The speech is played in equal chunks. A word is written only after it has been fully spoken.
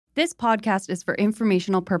This podcast is for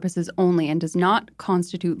informational purposes only and does not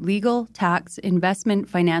constitute legal, tax, investment,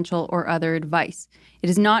 financial, or other advice. It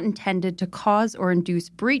is not intended to cause or induce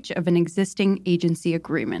breach of an existing agency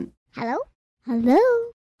agreement. Hello? Hello?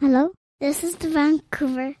 Hello? This is the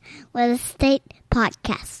Vancouver Real Estate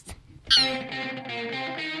Podcast.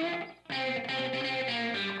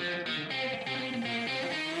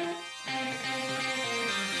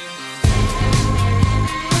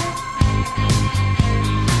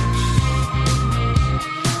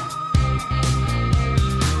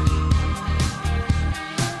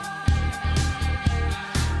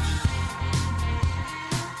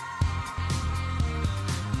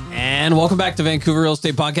 And welcome back to Vancouver Real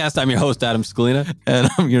Estate Podcast. I'm your host, Adam Scalina. And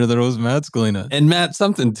I'm your other host, Matt Scalina. And Matt,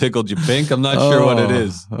 something tickled you pink. I'm not sure what it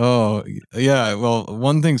is. Oh, yeah. Well,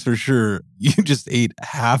 one thing's for sure. You just ate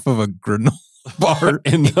half of a granola bar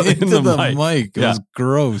into the mic. It was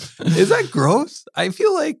gross. Is that gross? I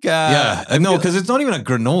feel like... no, because it's not even a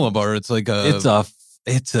granola bar. It's like a...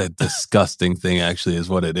 It's a disgusting thing, actually, is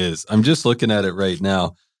what it is. I'm just looking at it right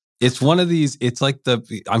now. It's one of these... It's like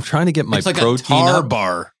I'm trying to get my protein It's like a tar up.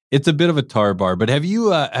 bar. It's a bit of a tar bar, but have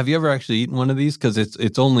you ever actually eaten one of these? Because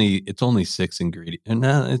it's only 6 ingredients, and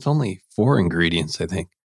it's only 4 ingredients, I think.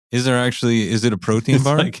 Is it a protein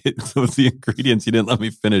bar? Like the ingredients you didn't let me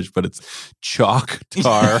finish, but it's chalk,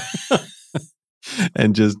 tar,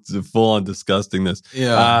 and just full on disgustingness.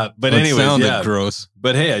 Yeah, but anyways, gross.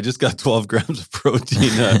 But hey, I just got 12 grams of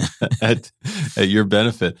protein at your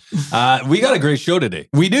benefit. We got a great show today.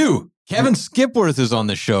 We do. Kevin Skipworth is on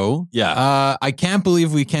the show. Yeah. I can't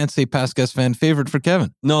believe we can't say past guest fan favorite for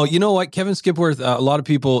Kevin. No, you know what? Kevin Skipworth, a lot of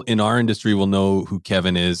people in our industry will know who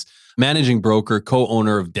Kevin is. Managing broker,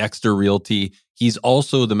 co-owner of Dexter Realty. He's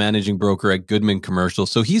also the managing broker at Goodman Commercial.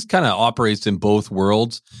 So he's kind of operates in both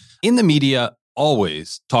worlds. In the media,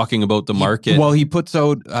 always talking about the market. He puts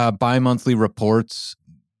out bi-monthly reports,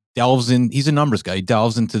 he's a numbers guy. He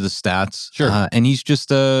delves into the stats. Sure. And he's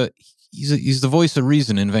just He's the voice of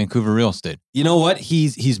reason in Vancouver real estate. You know what?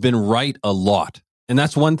 He's been right a lot. And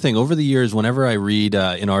that's one thing. Over the years, whenever I read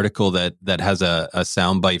an article that has a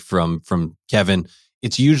soundbite from Kevin,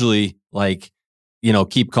 it's usually like,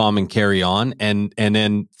 keep calm and carry on. And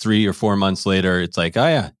then 3 or 4 months later, it's like, oh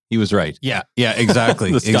yeah, he was right. Yeah,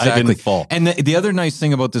 exactly. The sky didn't fall. And the other nice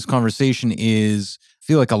thing about this conversation is I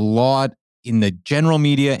feel like a lot in the general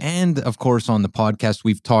media and, of course, on the podcast,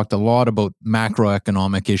 we've talked a lot about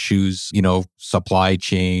macroeconomic issues, supply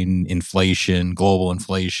chain, inflation, global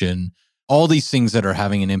inflation, all these things that are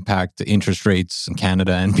having an impact to interest rates in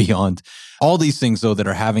Canada and beyond. All these things, though, that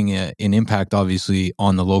are having an impact, obviously,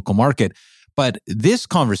 on the local market. But this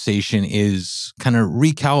conversation is kind of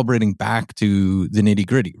recalibrating back to the nitty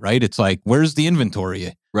gritty, right? It's like, where's the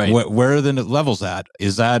inventory? Right. Where are the levels at?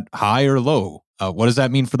 Is that high or low? What does that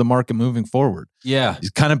mean for the market moving forward? Yeah. It's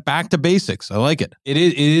kind of back to basics. I like it. It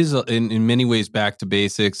is in many ways back to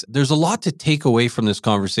basics. There's a lot to take away from this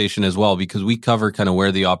conversation as well, because we cover kind of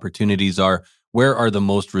where the opportunities are, where are the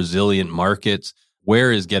most resilient markets,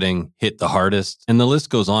 where is getting hit the hardest, and the list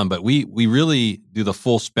goes on. But we really do the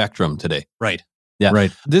full spectrum today. Right. Yeah.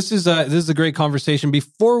 Right. This is a great conversation.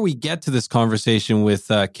 Before we get to this conversation with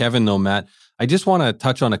Kevin, though, Matt, I just want to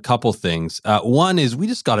touch on a couple things. One is we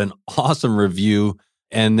just got an awesome review,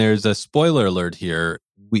 and there's a spoiler alert here.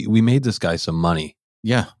 We made this guy some money.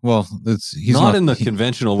 Yeah. Well, he's not in the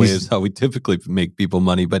conventional way as how we typically make people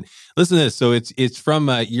money, but listen to this. So it's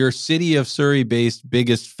from your City of Surrey-based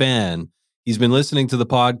biggest fan. He's been listening to the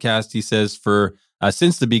podcast. He says,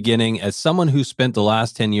 since the beginning, as someone who spent the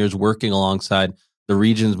last 10 years working alongside the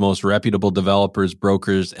region's most reputable developers,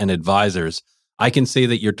 brokers, and advisors, I can say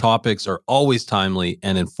that your topics are always timely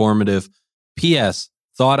and informative. P.S.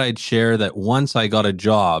 Thought I'd share that once I got a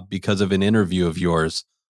job because of an interview of yours.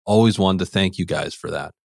 Always wanted to thank you guys for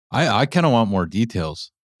that. I kind of want more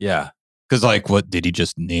details. Yeah. Because what, did he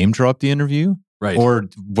just name drop the interview? Right. Or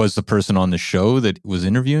was the person on the show that was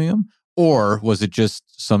interviewing him? Or was it just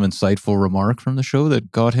some insightful remark from the show that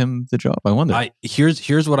got him the job? I wonder.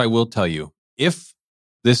 Here's what I will tell you. If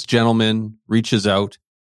this gentleman reaches out,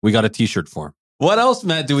 we got a t-shirt for him. What else,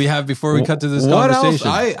 Matt, do we have before we cut to this conversation?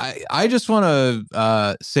 What else? I just want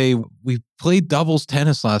to say we played doubles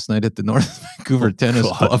tennis last night at the North Vancouver Tennis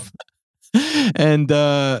Club. And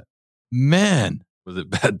man. Was it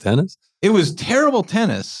bad tennis? It was terrible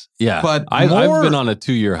tennis. Yeah. But I've been on a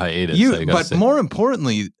 2-year hiatus. But more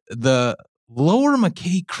importantly, the Lower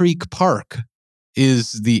McKay Creek Park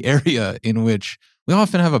is the area in which we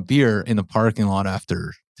often have a beer in the parking lot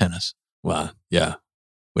after tennis. Wow. Yeah.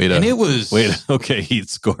 Okay, Heat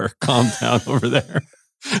score. Calm down over there.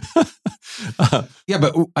 Yeah,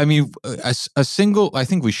 but I mean, a single. I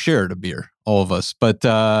think we shared a beer, all of us. But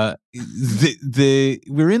we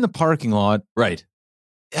were in the parking lot. Right.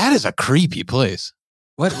 That is a creepy place.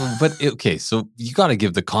 What? But okay, so you got to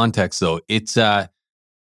give the context though. It's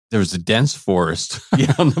there's a dense forest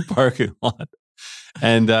on the parking lot,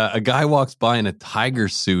 and a guy walks by in a tiger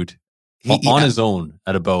suit on his own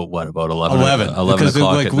at about 11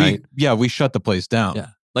 o'clock at night. We shut the place down. Yeah.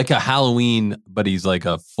 Like a Halloween, but he's like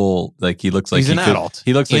a full, like he looks like he's an adult.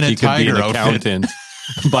 He looks like he could be an outfit. accountant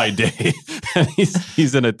by day. And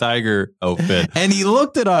he's in a tiger outfit. And he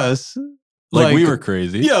looked at us like we were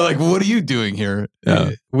crazy. Yeah, like, what are you doing here?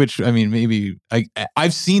 Yeah. Which, I mean, maybe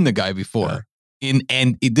I've seen the guy before.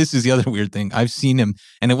 Yeah. This is the other weird thing. I've seen him,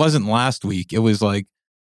 and it wasn't last week. It was like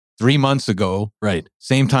 3 months ago. Right.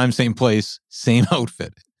 Same time, same place, same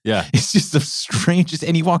outfit. Yeah. It's just the strangest.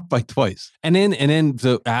 And he walked by twice. And then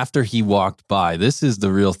after he walked by, this is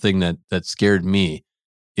the real thing that scared me,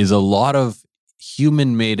 is a lot of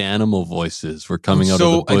human-made animal voices were coming out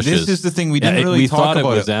of the bushes. This is the thing we didn't really talk about. We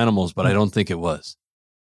thought it was animals, but I don't think it was.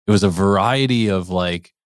 It was a variety of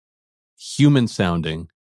like human-sounding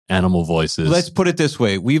animal voices. Let's put it this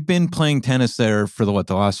way. We've been playing tennis there for the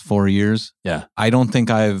last 4 years. Yeah. I don't think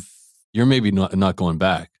You're maybe not going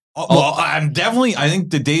back. Well, I think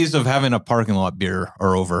the days of having a parking lot beer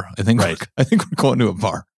are over. I think we're going to a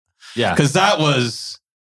bar. Yeah. Because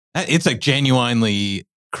it's like genuinely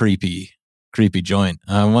creepy joint.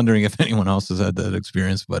 I'm wondering if anyone else has had that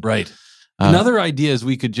experience. But right. Another idea is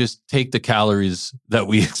we could just take the calories that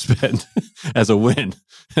we expend as a win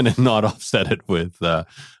and then not offset it with a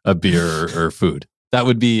beer or food. That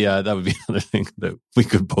would be another thing that we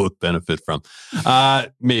could both benefit from.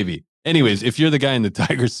 Maybe. Anyways, if you're the guy in the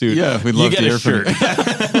tiger suit, we'd love to hear a shirt.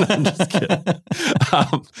 I'm just kidding.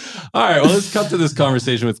 All right, well, let's cut to this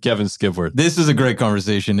conversation with Kevin Skipworth. This is a great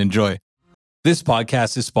conversation. Enjoy. This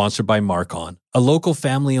podcast is sponsored by Marcon, a local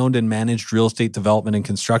family-owned and managed real estate development and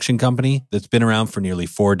construction company that's been around for nearly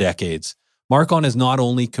 4 decades. Marcon is not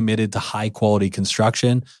only committed to high-quality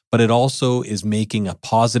construction, but it also is making a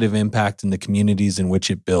positive impact in the communities in which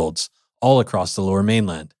it builds, all across the Lower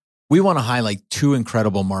Mainland. We want to highlight 2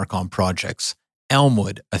 incredible Marcon projects.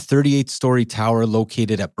 Elmwood, a 38-story tower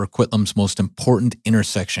located at Burquitlam's most important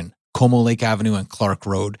intersection, Como Lake Avenue and Clark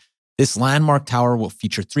Road. This landmark tower will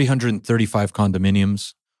feature 335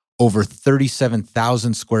 condominiums, over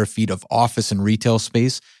 37,000 square feet of office and retail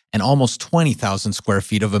space, and almost 20,000 square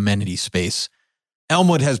feet of amenity space.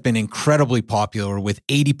 Elmwood has been incredibly popular with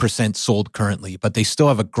 80% sold currently, but they still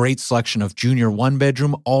have a great selection of junior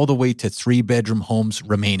 1-bedroom all the way to 3-bedroom homes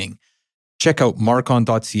remaining. Check out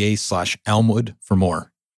marcon.ca/Elmwood for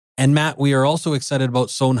more. And Matt, we are also excited about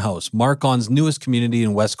Sohn House, Marcon's newest community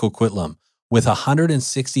in West Coquitlam, with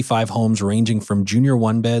 165 homes ranging from junior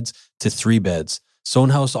 1-beds to 3-beds.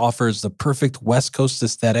 Sohn House offers the perfect West Coast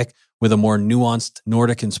aesthetic with a more nuanced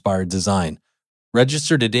Nordic-inspired design.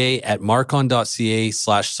 Register today at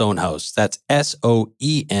marcon.ca/Sohnhaus. That's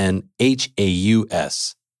SOENHAUS.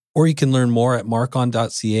 Or you can learn more at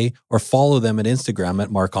marcon.ca or follow them at Instagram at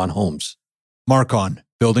Marcon Homes. Marcon,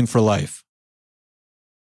 building for life.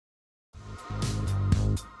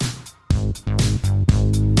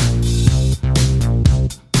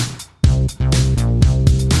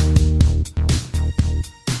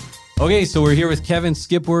 Okay, so we're here with Kevin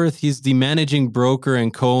Skipworth. He's the managing broker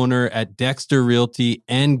and co-owner at Dexter Realty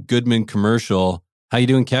and Goodman Commercial. How you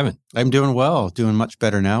doing, Kevin? I'm doing well, doing much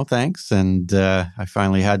better now, thanks. And I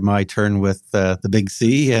finally had my turn with the big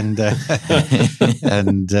C and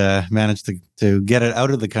managed to get it out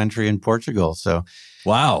of the country in Portugal. So,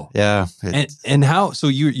 wow, yeah. And how? So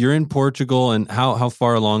you're in Portugal, and how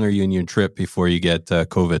far along are you in your trip before you get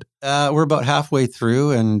COVID? We're about halfway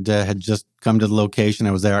through, and had just come to the location.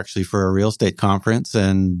 I was there actually for a real estate conference,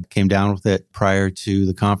 and came down with it prior to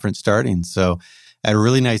the conference starting. So I had a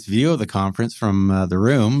really nice view of the conference from the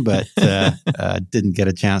room, but didn't get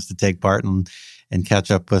a chance to take part and catch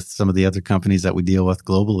up with some of the other companies that we deal with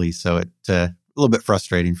globally. So it's a little bit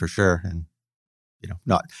frustrating for sure. And,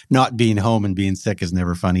 not being home and being sick is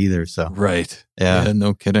never fun either. So, right. Yeah.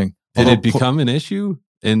 No kidding. Did it become an issue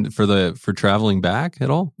for traveling back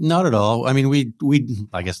at all? Not at all. I mean, we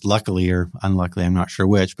I guess luckily or unluckily, I'm not sure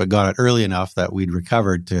which, but got it early enough that we'd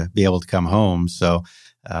recovered to be able to come home. So,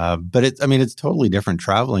 but it's totally different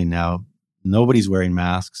traveling now. Nobody's wearing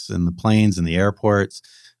masks in the planes and the airports.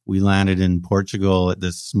 We landed in Portugal at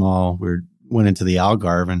this went into the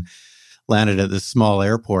Algarve and landed at this small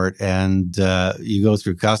airport, and you go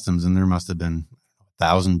through customs, and there must have been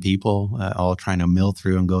 1,000 people all trying to mill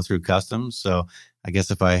through and go through customs. So I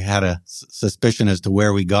guess if I had a suspicion as to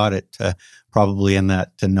where we got it, probably in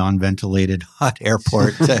that non-ventilated hot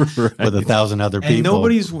airport right. With 1,000 other people.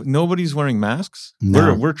 And nobody's wearing masks?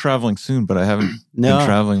 No. We're traveling soon, but I haven't been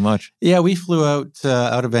traveling much. Yeah, we flew out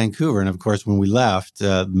of Vancouver. And of course, when we left,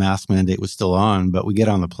 the mask mandate was still on. But we get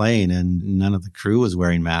on the plane and none of the crew was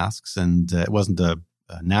wearing masks. And it wasn't a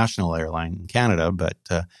national airline in Canada, but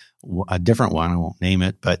a different one. I won't name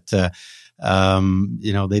it. But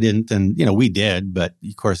they didn't, and we did, but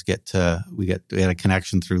of course we had a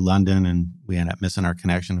connection through London, and we ended up missing our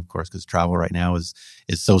connection, of course, because travel right now is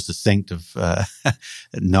so succinct of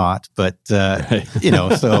not, but right.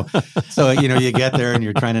 so you get there and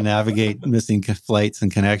you're trying to navigate missing flights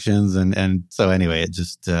and connections, and so anyway, it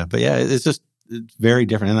just but yeah, it's very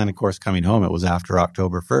different. And then of course coming home, it was after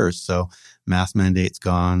October 1st, so mask mandate's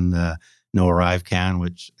gone. No arrive can,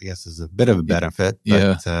 which I guess is a bit of a benefit.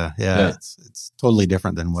 But it's totally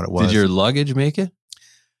different than what it was. Did your luggage make it?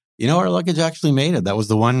 Our luggage actually made it. That was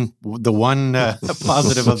the one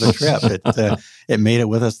positive of the trip. It made it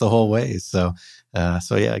with us the whole way. So yeah,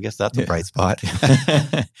 I guess that's a bright spot.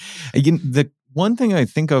 The one thing I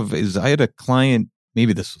think of is I had a client,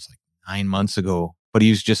 maybe this was like 9 months ago, but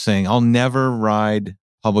he was just saying, I'll never ride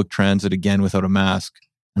public transit again without a mask.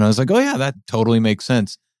 And I was like, oh yeah, that totally makes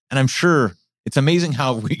sense. And I'm sure it's amazing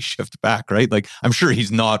how we shift back, right? Like, I'm sure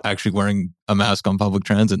he's not actually wearing a mask on public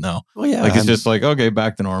transit now. Well, yeah. Like, it's just like, okay,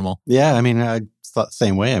 back to normal. Yeah. I mean, I thought the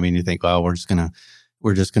same way. I mean, you think, well, we're just going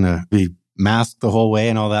to be masked the whole way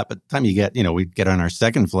and all that. But the time you get, we get on our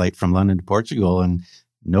second flight from London to Portugal and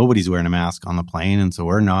nobody's wearing a mask on the plane. And so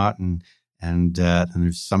we're not. And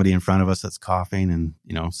there's somebody in front of us that's coughing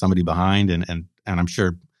and, somebody behind. And I'm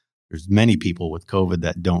sure there's many people with COVID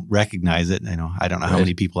that don't recognize it. I don't know how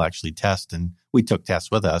many people actually test, and we took tests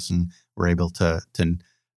with us and were able to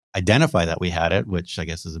identify that we had it, which I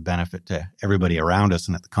guess is a benefit to everybody around us.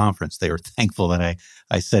 And at the conference, they were thankful that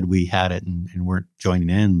I said we had it and weren't joining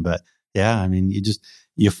in. But yeah, I mean,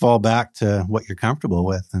 you fall back to what you're comfortable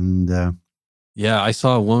with. And yeah, I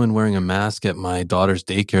saw a woman wearing a mask at my daughter's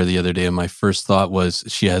daycare the other day, and my first thought was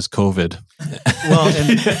she has COVID. Well,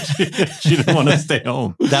 and she didn't want to stay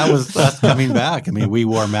home. That was us coming back. I mean, we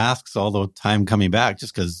wore masks all the time coming back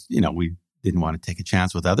just because, we didn't want to take a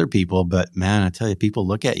chance with other people. But man, I tell you, people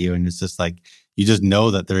look at you and it's just like, you just know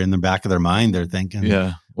that they're in the back of their mind. They're thinking,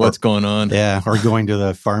 yeah, what's going on? Yeah. Or going to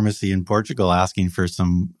the pharmacy in Portugal asking for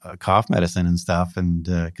some cough medicine and stuff. And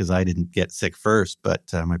because I didn't get sick first,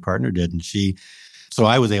 but my partner did. And so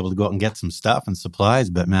I was able to go out and get some stuff and supplies.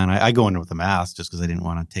 But man, I go in with a mask just because I didn't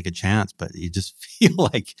want to take a chance. But you just feel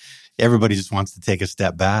like everybody just wants to take a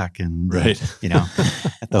step back. And right.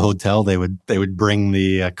 At the hotel, they would bring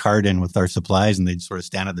the cart in with our supplies, and they'd sort of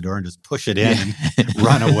stand at the door and just push it in and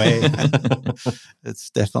run away.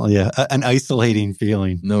 It's definitely an isolating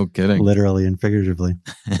feeling. No kidding. Literally and figuratively.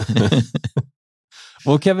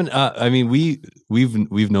 Well, Kevin, I mean,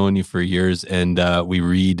 we've known you for years, and we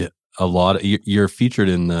read a lot. You're featured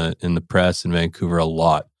in the press in Vancouver a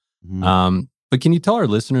lot. Mm-hmm. But can you tell our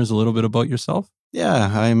listeners a little bit about yourself? Yeah,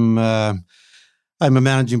 I'm a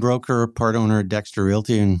managing broker, part owner at Dexter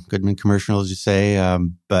Realty and Goodman Commercial, as you say.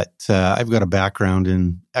 But I've got a background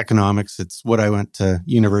in economics. It's what I went to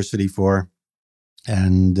university for.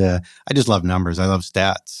 And I just love numbers. I love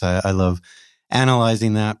stats. I love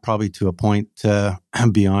analyzing that, probably to a point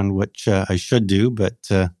beyond which I should do. But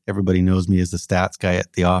everybody knows me as the stats guy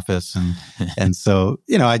at the office. And so,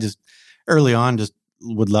 I just early on just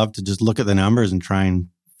would love to just look at the numbers and try and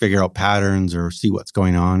figure out patterns or see what's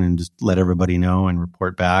going on and just let everybody know and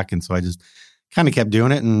report back. And so I just kind of kept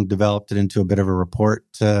doing it and developed it into a bit of a report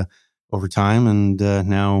over time. And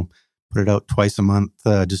now put it out twice a month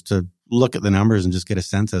just to look at the numbers and just get a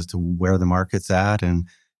sense as to where the market's at. And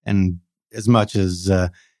as much as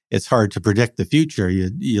it's hard to predict the future,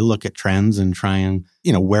 you look at trends and try and,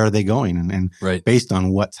 where are they going and right. based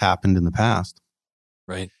on what's happened in the past.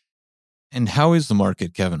 Right. And how is the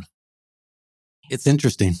market, Kevin? It's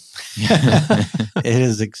interesting. It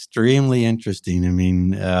is extremely interesting. I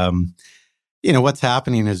mean, what's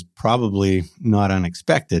happening is probably not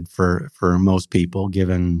unexpected for most people,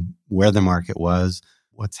 given where the market was,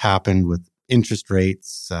 what's happened with interest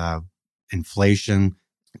rates, inflation.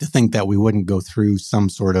 To think that we wouldn't go through some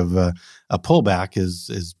sort of a pullback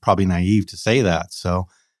is probably naive to say that. So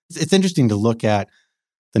it's interesting to look at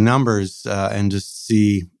the numbers and just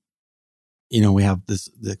see, we have this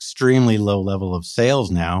extremely low level of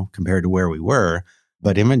sales now compared to where we were,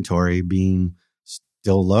 but inventory being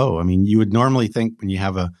still low. I mean, you would normally think when you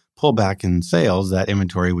have a pullback in sales that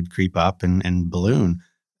inventory would creep up and balloon.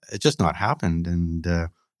 It's just not happened, and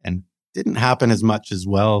didn't happen as much as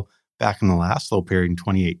well back in the last slow period in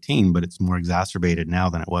 2018, but it's more exacerbated now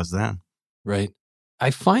than it was then. Right. I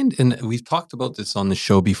find, and we've talked about this on the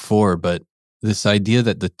show before, but this idea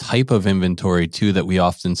that the type of inventory too that we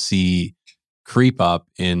often see creep up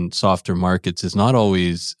in softer markets is not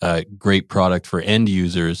always a great product for end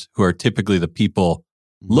users who are typically the people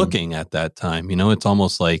looking at that time. It's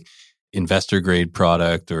almost like investor grade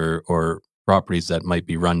product or properties that might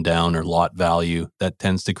be run down or lot value that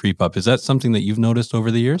tends to creep up. Is that something that you've noticed over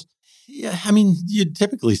the years? Yeah, I mean, you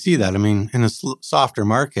typically see that. I mean, in a softer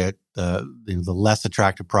market, the less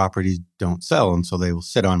attractive properties don't sell, and so they will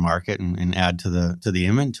sit on market and add to the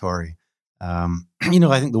inventory. I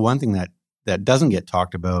think the one thing that doesn't get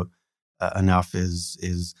talked about enough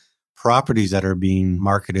is properties that are being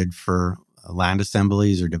marketed for land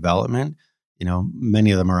assemblies or development.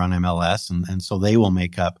 Many of them are on MLS, and so they will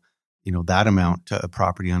make up that amount of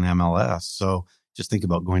property on MLS. So just think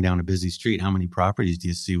about going down a busy street. How many properties do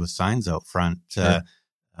you see with signs out front? Sure.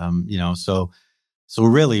 So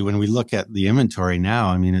really, when we look at the inventory now,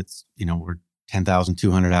 I mean, it's, we're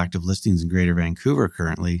 10,200 active listings in Greater Vancouver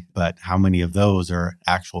currently, but how many of those are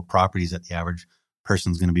actual properties that the average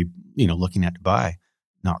person's going to be, looking at to buy?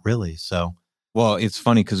 Not really. So, well, it's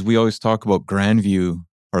funny because we always talk about Grandview,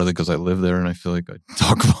 partly because I live there and I feel like I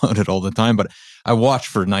talk about it all the time, but I watch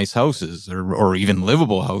for nice houses or even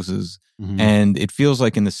livable houses. Mm-hmm. And it feels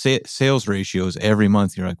like in the sales ratios every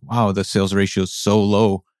month, you're like, wow, the sales ratio is so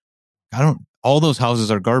low. All those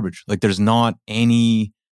houses are garbage. Like there's not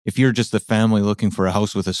any, if you're just a family looking for a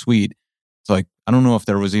house with a suite, it's like, I don't know if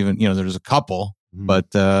there was even, there's a couple, mm-hmm.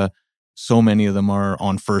 but so many of them are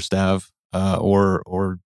on First Ave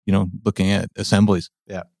or looking at assemblies.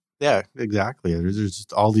 Yeah. Yeah, exactly. There's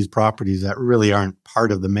just all these properties that really aren't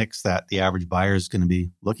part of the mix that the average buyer is going to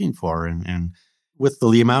be looking for. And with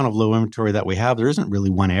the amount of low inventory that we have, there isn't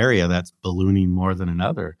really one area that's ballooning more than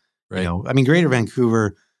another. Right. Greater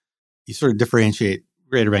Vancouver, you sort of differentiate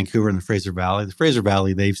Greater Vancouver and the Fraser Valley. The Fraser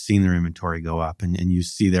Valley, they've seen their inventory go up and you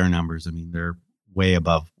see their numbers. I mean, they're way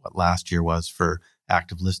above what last year was for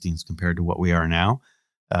active listings compared to what we are now.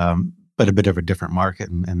 But a bit of a different market,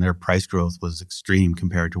 and their price growth was extreme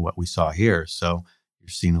compared to what we saw here. So you're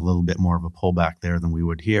seeing a little bit more of a pullback there than we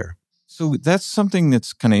would here. So that's something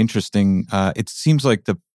that's kind of interesting. It seems like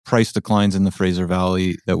the price declines in the Fraser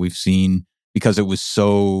Valley that we've seen, because it was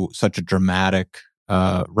such a dramatic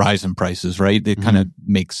rise in prices, right? It kind of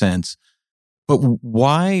makes sense. But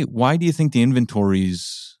why do you think the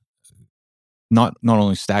inventory's not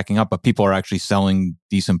only stacking up, but people are actually selling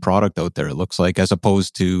decent product out there, it looks like, as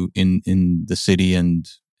opposed to in the city and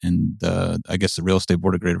I guess the Real Estate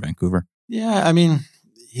Board of Greater Vancouver? Yeah, I mean,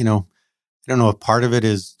 I don't know if part of it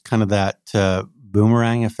is kind of that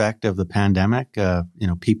boomerang effect of the pandemic.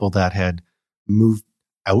 People that had moved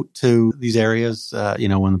out to these areas,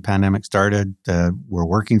 when the pandemic started, were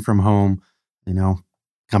working from home.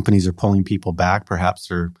 Companies are pulling people back. Perhaps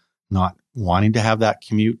they're not wanting to have that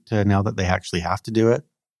commute now that they actually have to do it.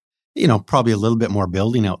 Probably a little bit more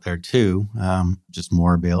building out there too, just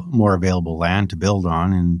more available land to build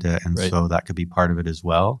on, and right. So that could be part of it as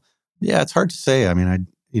well. Yeah, it's hard to say. I mean,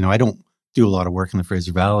 I don't do a lot of work in the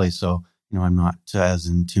Fraser Valley, so I'm not as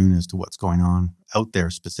in tune as to what's going on out there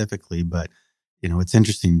specifically. But it's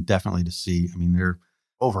interesting, definitely, to see. I mean, they're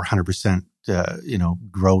over 100%,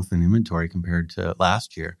 growth in inventory compared to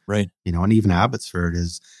last year. Right. And even Abbotsford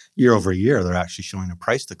is year over year, they're actually showing a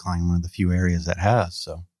price decline, one of the few areas that has.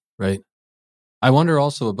 So. Right. I wonder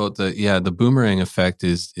also about the boomerang effect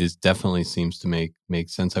is definitely seems to make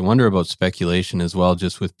sense. I wonder about speculation as well,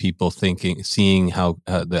 just with people seeing how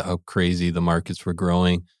crazy the markets were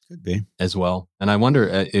growing. Could be as well. And I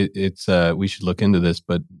wonder, we should look into this,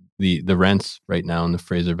 but the rents right now in the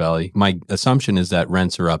Fraser Valley, my assumption is that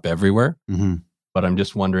rents are up everywhere. Mm-hmm. But I'm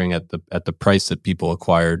just wondering at the price that people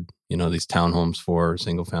acquired, these townhomes for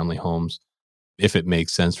single family homes, if it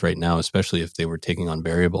makes sense right now, especially if they were taking on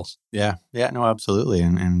variables. Yeah, no, absolutely.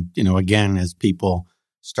 And again, as people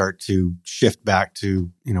start to shift back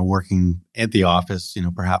to, working at the office,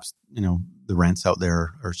 perhaps, the rents out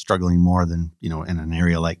there are struggling more than, in an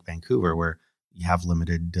area like Vancouver where you have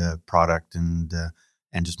limited product and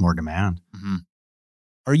just more demand. Mm-hmm.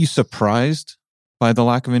 Are you surprised by the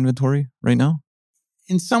lack of inventory right now?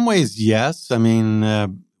 In some ways, yes. I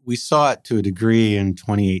mean, we saw it to a degree in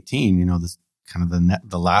 2018, this kind of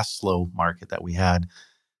the last slow market that we had,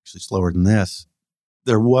 actually slower than this.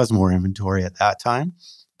 There was more inventory at that time,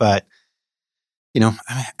 but and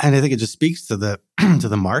I think it just speaks to the to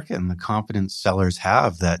the market and the confidence sellers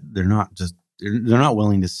have that they're not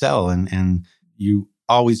willing to sell, and you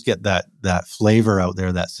always get that flavor out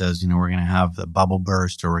there that says we're going to have the bubble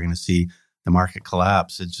burst or we're going to see the market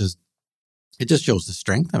collapse. It's just it just shows the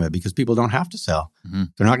strength of it because people don't have to sell. Mm-hmm.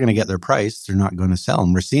 They're not going to get their price. They're not going to sell.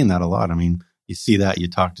 And we're seeing that a lot. I mean, you see that, you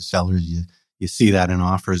talk to sellers, you see that in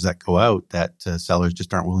offers that go out that sellers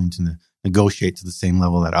just aren't willing to negotiate to the same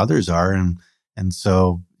level that others are. And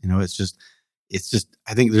so, it's just,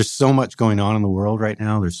 I think there's so much going on in the world right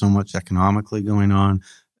now. There's so much economically going on.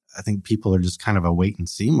 I think people are just kind of a wait and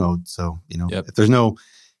see mode. So, Yep. if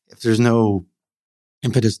there's no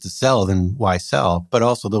impetus to sell, then why sell? But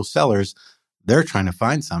also those sellers, they're trying to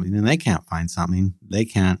find something and they can't find something. They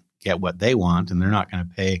can't get what they want and they're not going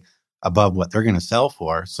to pay above what they're going to sell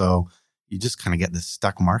for. So you just kind of get this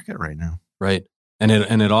stuck market right now. Right. And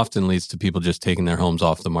it often leads to people just taking their homes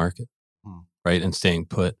off the market, right? And staying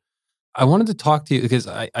put. I wanted to talk to you because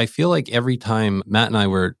I feel like every time Matt and I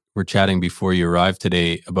were chatting before you arrived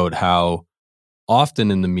today about how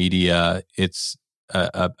often in the media it's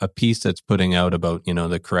a piece that's putting out about,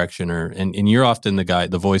 the correction and you're often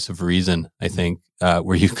the voice of reason, I think,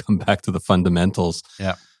 where you come back to the fundamentals.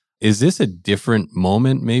 Yeah. Is this a different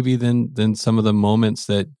moment maybe than some of the moments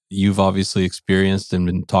that you've obviously experienced and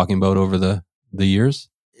been talking about over the years?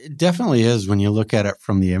 It definitely is when you look at it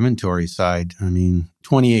from the inventory side. I mean,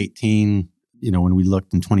 2018, when we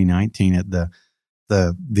looked in 2019 at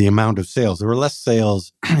the amount of sales, there were less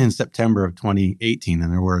sales in September of 2018 than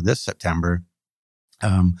there were this September.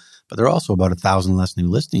 But there are also about 1,000 less new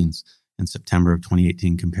listings in September of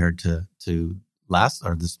 2018 compared to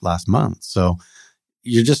this last month. So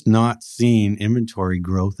you're just not seeing inventory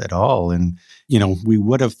growth at all. And,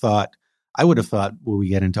 I would have thought when we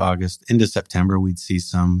get into August, into September, we'd see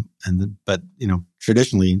some. But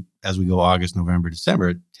traditionally, as we go August, November,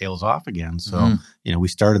 December, it tails off again. So, we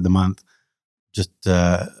started the month just,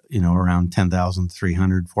 around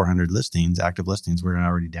 10,300, 400 listings, active listings. We're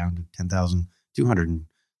already down to 10,200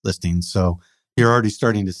 listings. So you're already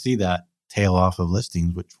starting to see that tail off of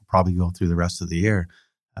listings, which will probably go through the rest of the year.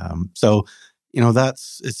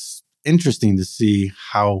 It's interesting to see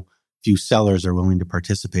how few sellers are willing to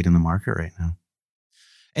participate in the market right now.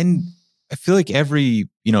 And I feel like every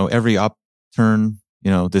upturn,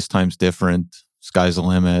 this time's different. Sky's the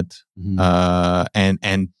limit. Mm-hmm.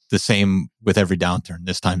 And the same with every downturn.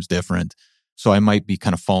 This time's different. So I might be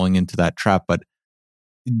kind of falling into that trap, but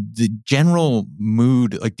the general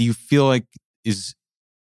mood, do you feel like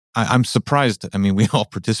I'm surprised. I mean, we all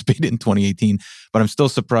participated in 2018, but I'm still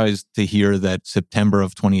surprised to hear that September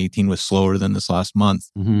of 2018 was slower than this last month.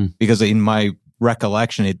 Mm-hmm. Because in my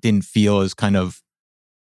recollection, it didn't feel as kind of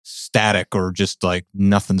static or just like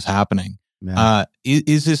nothing's happening. Yeah.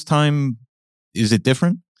 Is this time, is it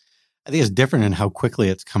different? I think it's different in how quickly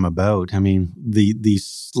it's come about. I mean, the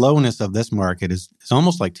slowness of this market is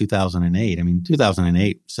almost like 2008. I mean,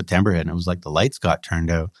 2008, September hit and it was like the lights got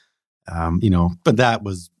turned out, but that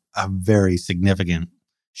was a very significant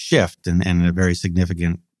shift and a very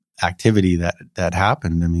significant activity that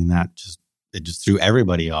happened. I mean, it just threw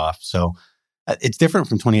everybody off. So it's different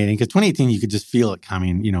from 2018 because 2018, you could just feel it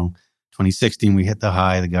coming. 2016, we hit the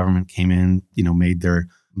high. The government came in, made their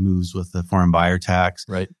moves with the foreign buyer tax.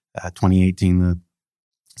 Right. 2018, the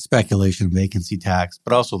speculation vacancy tax,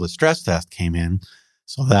 but also the stress test came in.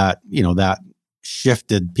 So that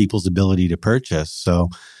shifted people's ability to purchase. So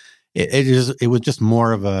it was just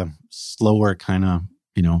more of a slower kind of,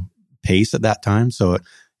 pace at that time. So it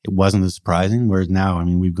wasn't as surprising. Whereas now, I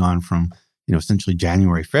mean, we've gone from, essentially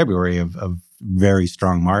January, February of very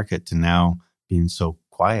strong market to now being so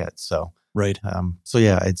quiet. So, right. So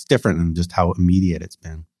yeah, it's different in just how immediate it's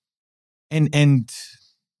been. And,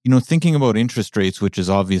 thinking about interest rates, which is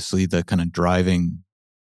obviously the kind of driving,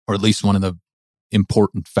 or at least one of the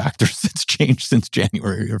important factors that's changed since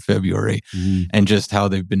January or February, and just how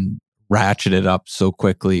they've been ratcheted up so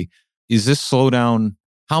quickly. Is this slowdown,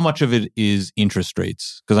 how much of it is interest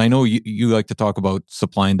rates? Because I know you like to talk about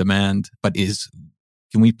supply and demand, but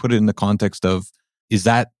can we put it in the context of, is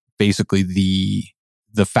that basically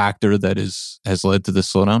the factor that has led to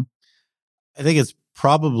this slowdown? I think it's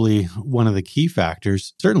probably one of the key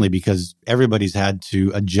factors, certainly because everybody's had to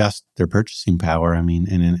adjust their purchasing power. I mean,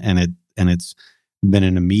 and it's been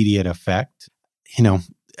an immediate effect.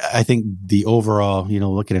 I think the overall,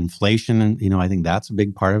 look at inflation and, I think that's a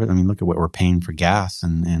big part of it. I mean, look at what we're paying for gas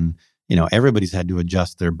and everybody's had to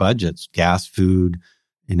adjust their budgets, gas, food,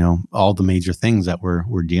 all the major things that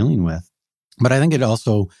we're dealing with. But I think it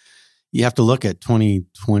also, you have to look at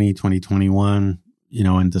 2020, 2021,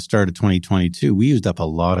 and the start of 2022, we used up a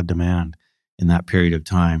lot of demand in that period of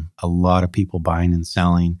time. A lot of people buying and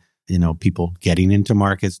selling, people getting into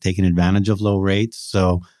markets, taking advantage of low rates.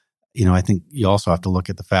 So, I think you also have to look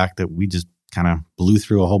at the fact that we just kind of blew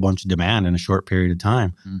through a whole bunch of demand in a short period of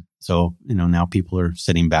time. So, now people are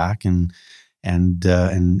sitting back and and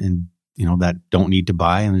that don't need to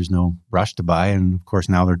buy, and there's no rush to buy. And of course,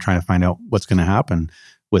 now they're trying to find out what's going to happen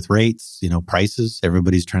with rates, prices.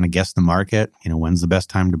 Everybody's trying to guess the market. When's the best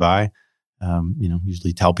time to buy?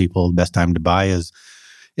 Usually tell people the best time to buy is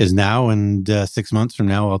now, and 6 months from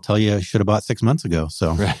now, I'll tell you I should have bought 6 months ago.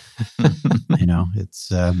 So, right. it's,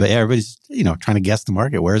 but everybody's, trying to guess the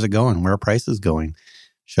market. Where's it going? Where are prices going?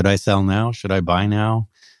 Should I sell now? Should I buy now?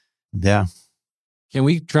 Yeah. Can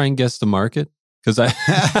we try and guess the market? Because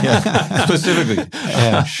specifically,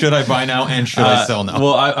 should I buy now and should I sell now?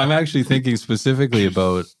 Well, I'm actually thinking specifically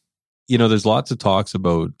about, there's lots of talks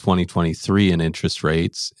about 2023 and interest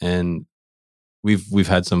rates, and we've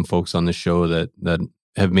had some folks on the show that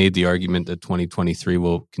have made the argument that 2023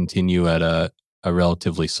 will continue at a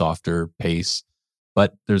relatively softer pace,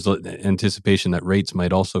 but there's anticipation that rates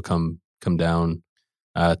might also come down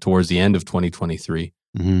towards the end of 2023.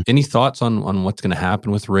 Mm-hmm. Any thoughts on what's going to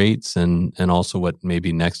happen with rates and also what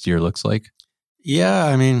maybe next year looks like? Yeah,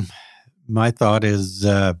 I mean, my thought is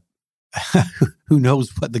who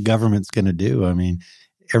knows what the government's going to do? I mean,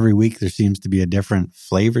 every week there seems to be a different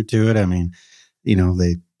flavor to it. I mean,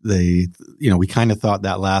 they we kind of thought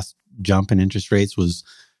that last jump in interest rates was,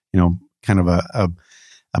 kind of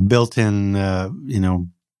a built-in,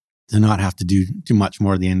 to not have to do too much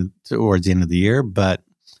more towards the end of the year, but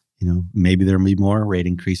maybe there'll be more rate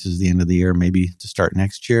increases at the end of the year, maybe to start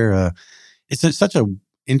next year. It's such an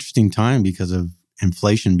interesting time because of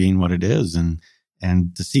inflation being what it is, and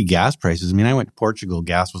to see gas prices. I mean, I went to Portugal,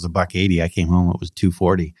 gas was $1.80. I came home, it was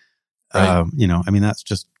 $2.40. Right. That's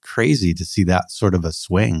just crazy to see that sort of a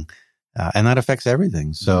swing, and that affects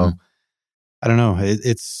everything. So I don't know.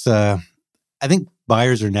 It's I think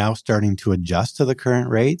buyers are now starting to adjust to the current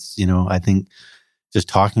rates. I think just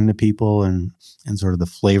talking to people and sort of the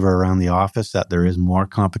flavor around the office that there is more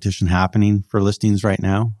competition happening for listings right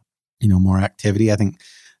now, more activity. I think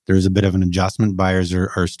there's a bit of an adjustment. Buyers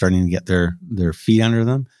are starting to get their feet under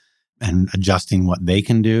them and adjusting what they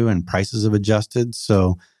can do, and prices have adjusted.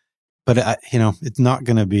 So, but it's not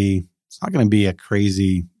going to be a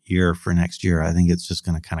crazy year for next year. I think it's just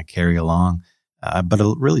going to kind of carry along. But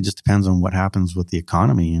it really just depends on what happens with the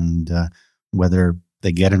economy and whether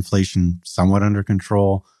they get inflation somewhat under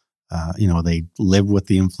control. They live with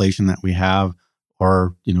the inflation that we have,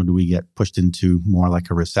 or, do we get pushed into more like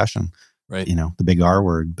a recession? Right. The big R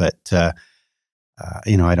word. But, I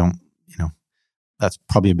don't, that's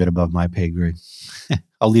probably a bit above my pay grade.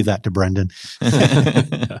 I'll leave that to Brendan.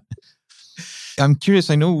 I'm curious.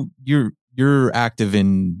 I know you're active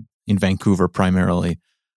in Vancouver primarily.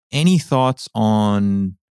 Any thoughts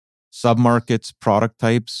on submarkets, product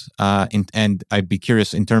types? And I'd be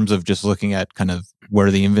curious in terms of just looking at kind of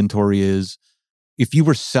where the inventory is. If you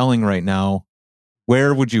were selling right now,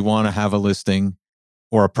 where would you want to have a listing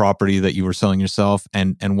or a property that you were selling yourself,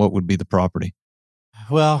 and what would be the property?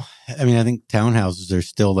 Well, I mean, I think townhouses are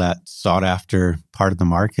still that sought after part of the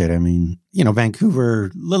market. I mean, Vancouver,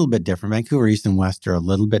 a little bit different. Vancouver East and West are a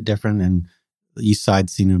little bit different, and the East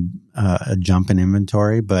Side's seen a jump in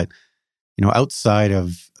inventory. But, outside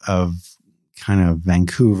of kind of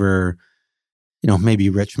Vancouver, maybe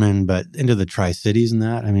Richmond, but into the Tri-Cities and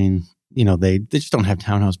that, I mean, they just don't have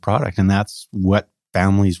townhouse product, and that's what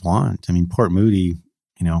families want. I mean, Port Moody,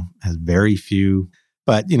 has very few,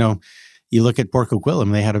 but, you look at Port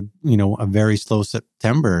Coquitlam, they had a very slow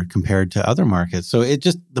September compared to other markets. So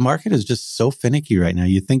the market is just so finicky right now.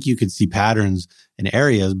 You think you could see patterns in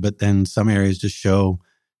areas, but then some areas just show,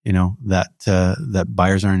 that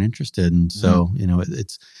buyers aren't interested. And so,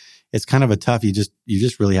 it's kind of a tough, you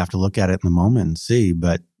just really have to look at it in the moment and see.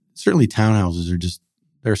 But certainly townhouses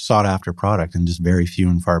they're sought after product and just very few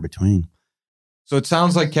and far between. So it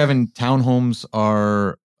sounds like, Kevin, townhomes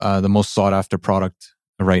are the most sought after product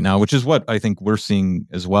right now, which is what I think we're seeing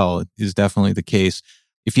as well. It is definitely the case.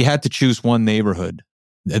 If you had to choose one neighborhood,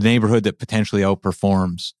 a neighborhood that potentially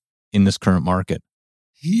outperforms in this current market.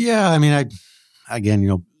 Yeah, I mean,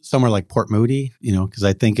 somewhere like Port Moody, because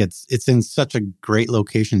I think it's in such a great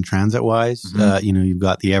location transit-wise. Mm-hmm. You've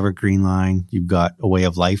got the Evergreen line, you've got a way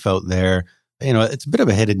of life out there. It's a bit of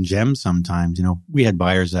a hidden gem sometimes. We had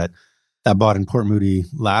buyers that bought in Port Moody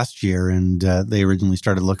last year, and they originally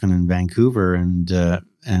started looking in Vancouver, and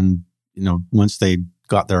once they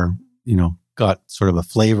got got sort of a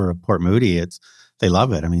flavor of Port Moody, they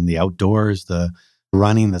love it. I mean, the outdoors, the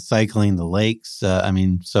running, the cycling, the lakes.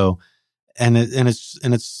 It's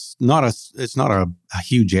not a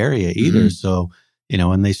huge area either. Mm-hmm. So,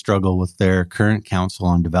 and they struggle with their current council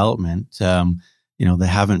on development. They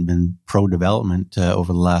haven't been pro-development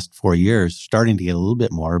over the last 4 years, starting to get a little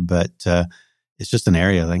bit more, but it's just an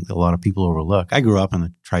area I think that a lot of people overlook. I grew up in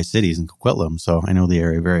the Tri-Cities in Coquitlam, so I know the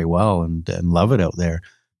area very well and love it out there.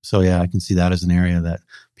 So yeah, I can see that as an area that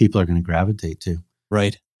people are going to gravitate to.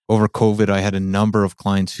 Right. Over COVID, I had a number of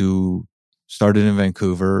clients who started in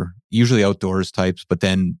Vancouver, usually outdoors types, but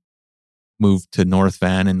then moved to North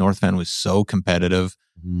Van, and North Van was so competitive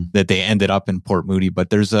that they ended up in Port Moody. But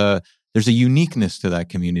there's a uniqueness to that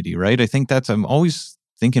community, right? I think I'm always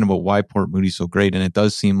thinking about why Port Moody's so great. And it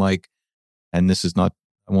does seem like, and this is not,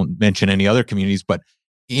 I won't mention any other communities, but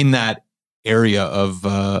in that area of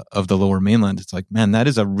the Lower Mainland, it's like, man, that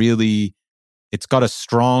is it's got a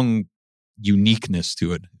strong uniqueness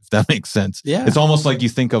to it, if that makes sense. Yeah. It's almost like you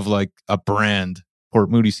think of like a brand. Port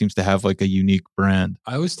Moody seems to have like a unique brand.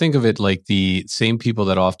 I always think of it like the same people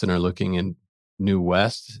that often are looking in New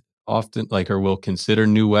West, often like, or will consider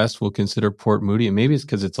New West, will consider Port Moody. And maybe it's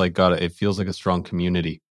because it's like it feels like a strong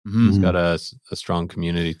community. It's got a strong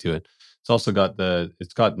community to it. It's also got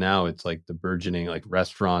it's like the burgeoning like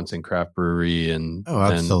restaurants and craft brewery and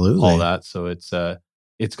absolutely, and all that. So it's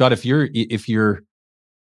got, if you're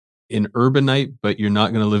an urbanite, but you're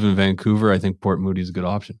not going to live in Vancouver, I think Port Moody is a good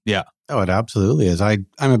option. Yeah. Oh, it absolutely is. I'm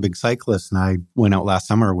a big cyclist, and I went out last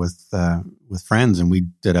summer with friends, and we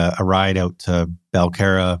did a ride out to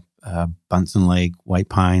Belcarra, Bunsen Lake, White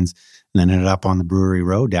Pines, and then ended up on the Brewery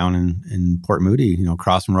Road down in Port Moody,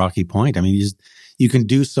 across from Rocky Point. I mean, you can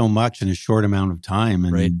do so much in a short amount of time,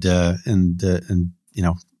 and right.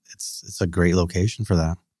 It's a great location for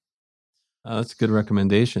that. That's a good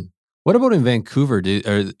recommendation. What about in Vancouver?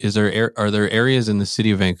 Are there areas in the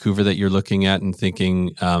city of Vancouver that you're looking at and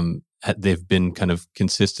thinking they've been kind of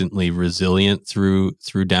consistently resilient through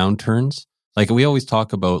downturns? Like we always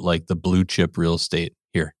talk about like the blue chip real estate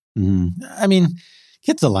here. Mm-hmm. I mean,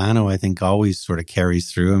 Kitsilano, I think, always sort of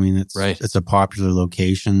carries through. I mean, it's a popular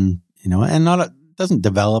location, and doesn't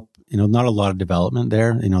develop, not a lot of development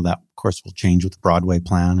there. That of course will change with the Broadway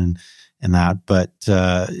plan and that, but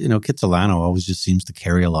Kitsilano always just seems to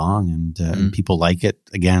carry along, and people like it.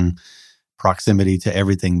 Again, proximity to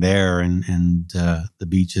everything there, and the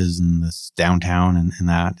beaches and this downtown and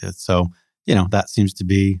that. So that seems to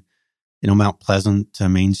be, Mount Pleasant to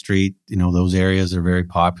Main Street. Those areas are very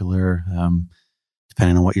popular,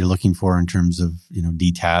 depending on what you're looking for in terms of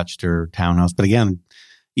detached or townhouse. But again,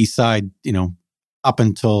 East Side, up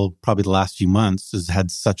until probably the last few months, has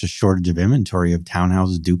had such a shortage of inventory of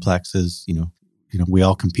townhouses, duplexes. We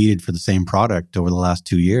all competed for the same product over the last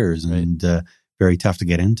 2 years, right. And very tough to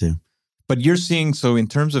get into. But you're seeing, so in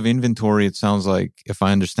terms of inventory, it sounds like, if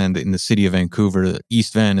I understand it, in the city of Vancouver,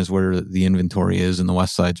 East Van is where the inventory is, and the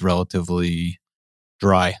West Side's relatively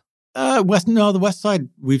dry. The West Side,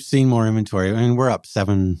 we've seen more inventory. I mean, we're up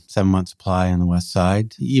 7 month supply on the West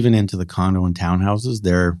Side, even into the condo and townhouses.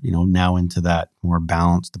 They're, now into that more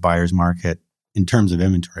balanced buyer's market in terms of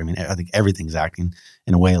inventory. I mean, I think everything's acting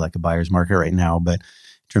in a way like a buyer's market right now, but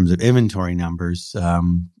in terms of inventory numbers,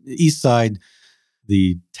 East Side,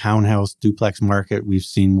 the townhouse duplex market, we've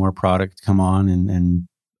seen more product come on, and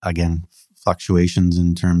again, fluctuations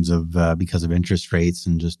in terms of, because of interest rates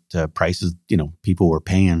and just prices, people were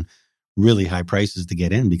paying really high prices to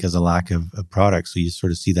get in because of lack of product. So you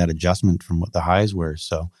sort of see that adjustment from what the highs were.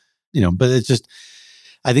 So, but it's just,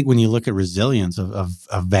 I think when you look at resilience of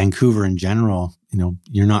Vancouver in general,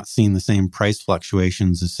 you're not seeing the same price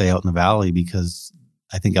fluctuations as say out in the Valley, because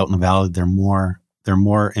I think out in the Valley, they're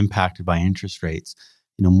more impacted by interest rates.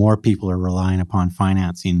 More people are relying upon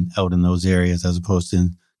financing out in those areas as opposed to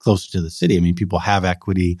closer to the city. I mean, people have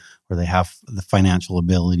equity, or they have the financial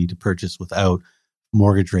ability to purchase without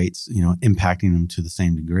mortgage rates, impacting them to the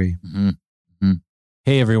same degree. Mm-hmm. Mm-hmm.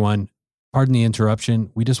 Hey, everyone. Pardon the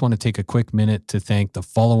interruption. We just want to take a quick minute to thank the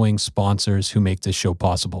following sponsors who make this show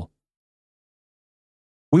possible.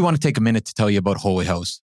 We want to take a minute to tell you about Holy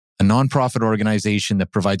House, a nonprofit organization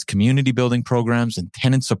that provides community building programs and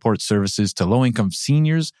tenant support services to low-income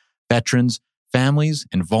seniors, veterans, families,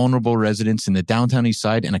 and vulnerable residents in the downtown East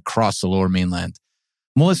Side and across the Lower Mainland.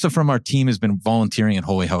 Melissa from our team has been volunteering at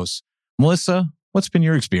Holy House. Melissa, what's been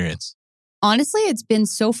your experience? Honestly, it's been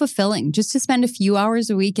so fulfilling just to spend a few hours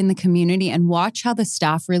a week in the community and watch how the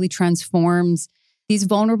staff really transforms these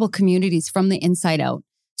vulnerable communities from the inside out,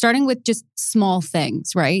 starting with just small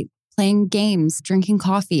things, right? Playing games, drinking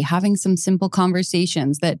coffee, having some simple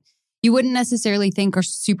conversations that you wouldn't necessarily think are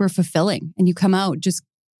super fulfilling. And you come out just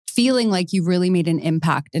feeling like you've really made an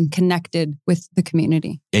impact and connected with the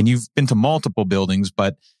community. And you've been to multiple buildings,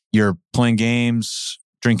 but you're playing games,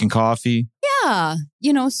 drinking coffee. Yeah.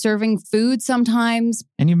 Serving food sometimes.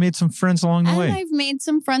 And you made some friends along the way. And I've made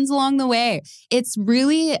some friends along the way. It's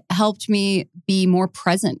really helped me be more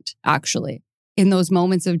present, actually, in those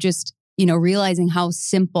moments of just, realizing how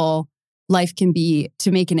simple life can be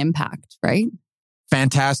to make an impact, right?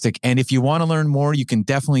 Fantastic. And if you want to learn more, you can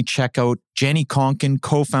definitely check out Jenny Conkin,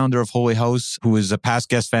 co-founder of Holy House, who is a past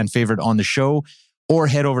guest fan favorite on the show, or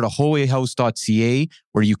head over to holyhouse.ca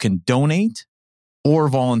where you can donate or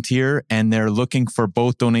volunteer. And they're looking for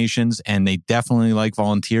both donations and they definitely like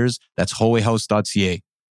volunteers. That's holyhouse.ca.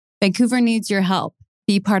 Vancouver needs your help.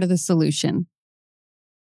 Be part of the solution.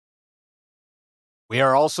 We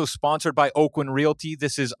are also sponsored by Oakwyn Realty.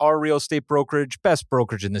 This is our real estate brokerage, best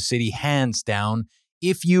brokerage in the city, hands down.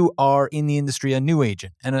 If you are in the industry, a new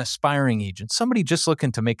agent, an aspiring agent, somebody just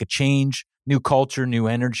looking to make a change, new culture, new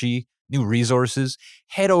energy, new resources,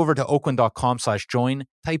 head over to oakwyn.com/join,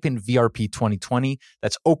 type in VRP 2020.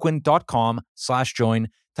 That's oakwyn.com/join,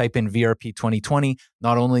 type in VRP 2020.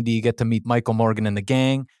 Not only do you get to meet Michael Morgan and the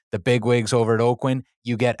gang, the bigwigs over at Oakwyn,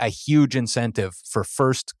 you get a huge incentive for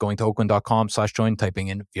first going to oakwyn.com/join, typing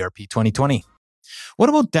in VRP 2020. What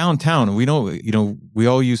about downtown? We know, we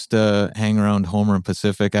all used to hang around Homer and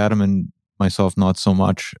Pacific, Adam and myself, not so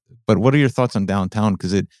much. But what are your thoughts on downtown?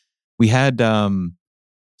 Because we had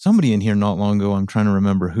somebody in here not long ago, I'm trying to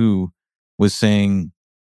remember who, was saying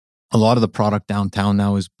a lot of the product downtown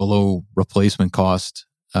now is below replacement cost.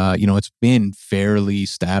 It's been fairly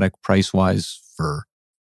static price-wise for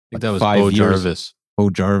that was 5 Bo years. Jarvis. Bo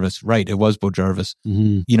Jarvis. Right. It was Bo Jarvis.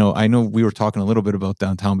 Mm-hmm. I know we were talking a little bit about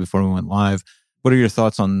downtown before we went live. What are your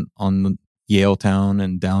thoughts on Yaletown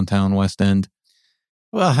and downtown West End?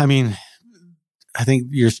 Well, I mean, I think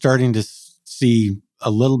you're starting to see a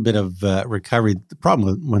little bit of recovery. The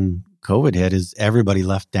problem when COVID hit is everybody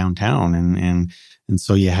left downtown and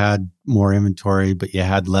so you had more inventory, but you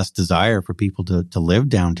had less desire for people to live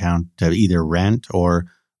downtown, to either rent or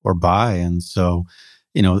buy. And so,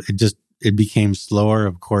 it became slower,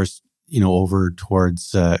 of course, over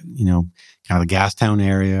towards, kind of the Gastown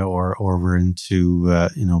area or over into,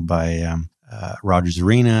 by Rogers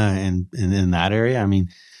Arena and in that area. I mean,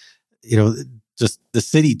 just the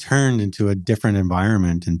city turned into a different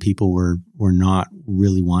environment and people were not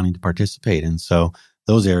really wanting to participate. And so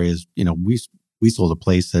those areas, we sold a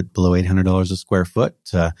place at below $800 a square foot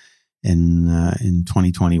in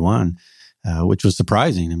 2021, which was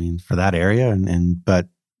surprising. I mean, for that area, but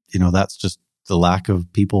that's just the lack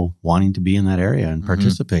of people wanting to be in that area and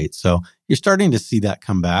participate. So you're starting to see that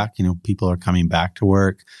come back. People are coming back to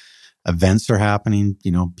work. Events are happening.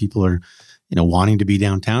 People are, wanting to be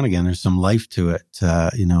downtown again. There's some life to it,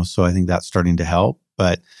 so I think that's starting to help,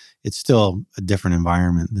 but it's still a different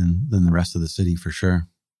environment than the rest of the city for sure.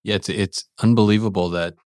 Yeah, it's unbelievable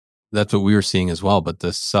that's what we were seeing as well. But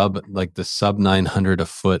the sub 900 a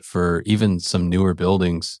foot for even some newer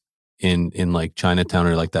buildings in like Chinatown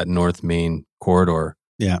or like that North Main corridor,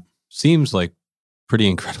 seems like pretty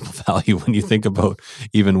incredible value when you think about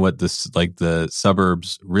even what the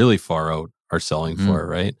suburbs really far out are selling for,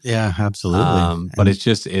 right? Yeah, absolutely. But it's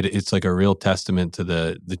just it's like a real testament to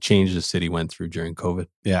the change the city went through during COVID.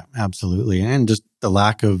 Yeah, absolutely, and just the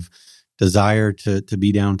lack of desire to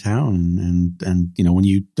be downtown, and when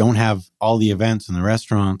you don't have all the events and the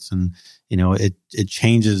restaurants, and it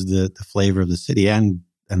changes the flavor of the city and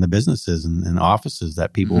the businesses and offices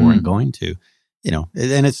that people weren't going to,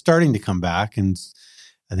 and it's starting to come back. And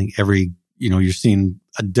I think you're seeing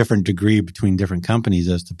a different degree between different companies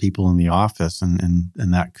as to people in the office, and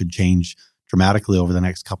that could change dramatically over the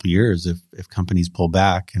next couple of years if companies pull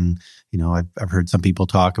back. And, I've heard some people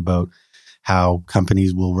talk about how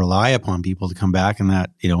companies will rely upon people to come back, and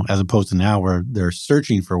that, as opposed to now where they're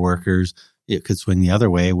searching for workers, it could swing the other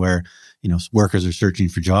way where, workers are searching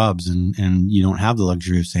for jobs and you don't have the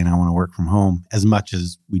luxury of saying, I want to work from home as much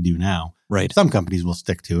as we do now. Right. Some companies will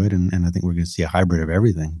stick to it. And I think we're going to see a hybrid of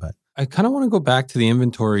everything, but I kind of want to go back to the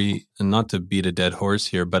inventory, and not to beat a dead horse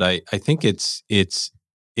here, but I think it's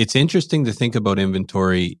interesting to think about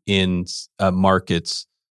inventory in markets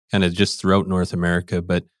kind of just throughout North America.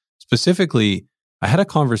 But specifically, I had a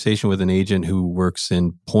conversation with an agent who works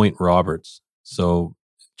in Point Roberts, so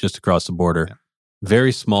just across the border. Yeah.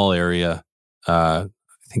 Very small area. I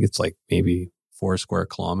think it's like maybe 4 square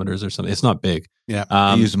kilometers or something. It's not big. Yeah,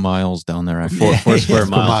 I use miles down there. Actually, 4 square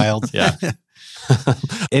miles. Yeah.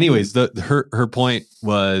 Anyways, her point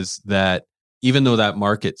was that even though that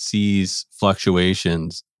market sees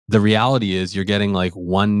fluctuations, the reality is you're getting like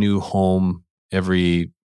one new home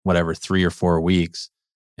every 3 or 4 weeks,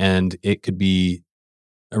 and it could be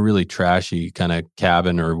a really trashy kind of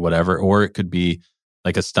cabin or whatever, or it could be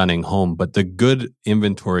like a stunning home. But the good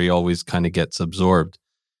inventory always kind of gets absorbed.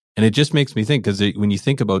 And it just makes me think, because when you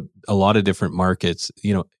think about a lot of different markets,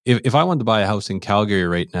 if I wanted to buy a house in Calgary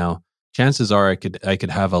right now, chances are I could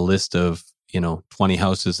have a list of, 20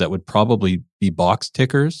 houses that would probably be box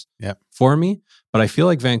tickers Yep. for me. But I feel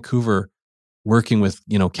like Vancouver, working with,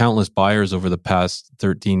 countless buyers over the past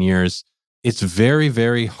 13 years, it's very,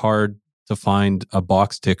 very hard to find a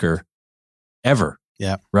box ticker ever.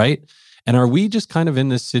 Yeah. Right. And are we just kind of in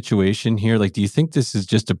this situation here? Like, do you think this is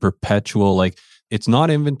just a perpetual, like, it's not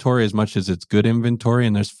inventory as much as it's good inventory,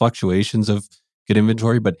 and there's fluctuations of good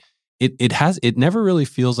inventory, but it never really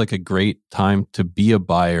feels like a great time to be a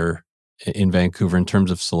buyer in Vancouver in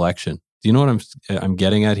terms of selection. Do you know what I'm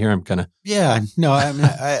getting at here? I'm kind of No, I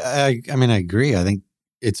mean, I agree. I think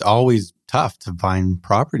it's always tough to find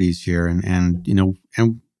properties here, and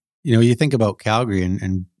you think about Calgary,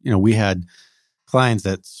 and we had clients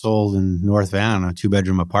that sold in North Van a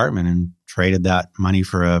 2-bedroom apartment and traded that money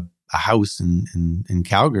for a house in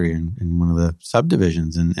Calgary in one of the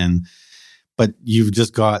subdivisions, but you've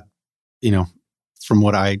just got, from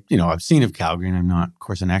what I've seen of Calgary, and I'm not, of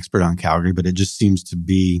course, an expert on Calgary, but it just seems to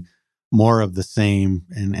be more of the same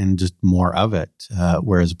and just more of it,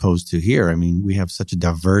 whereas opposed to here. I mean, we have such a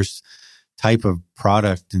diverse type of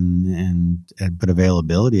product but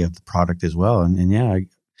availability of the product as well.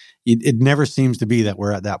 It never seems to be that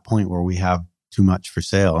we're at that point where we have too much for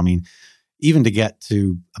sale. I mean, even to get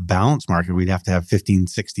to a balanced market, we'd have to have 15,000,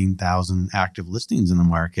 16,000 active listings in the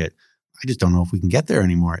market. I just don't know if we can get there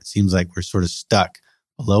anymore. It seems like we're sort of stuck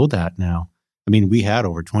below that now. I mean, we had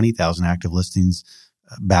over 20,000 active listings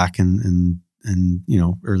back in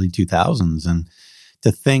early 2000s, and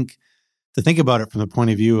to think about it from the point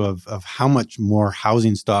of view of how much more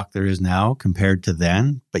housing stock there is now compared to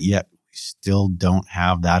then, but yet we still don't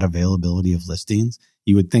have that availability of listings.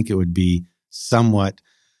 You would think it would be somewhat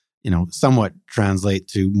translate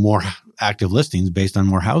to more active listings based on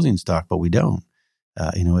more housing stock, but we don't.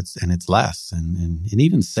 It's less, and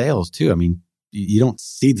even sales too. I mean, you don't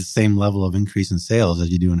see the same level of increase in sales as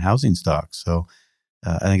you do in housing stock. So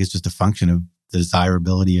I think it's just a function of the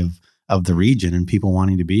desirability of the region and people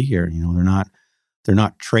wanting to be here. They're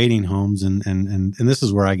not trading homes, and this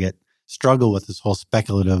is where I struggle with this whole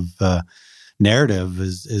speculative narrative.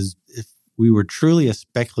 Is if we were truly a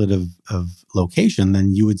speculative of location,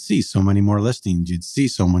 then you would see so many more listings, you'd see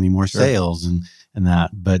so many more sales and that.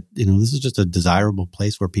 But this is just a desirable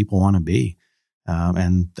place where people want to be,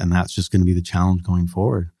 and that's just going to be the challenge going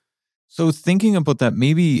forward. So thinking about that,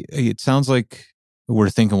 maybe it sounds like we're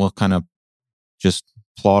thinking we'll kind of just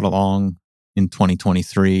plod along in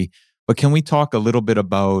 2023. But can we talk a little bit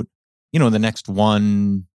about, the next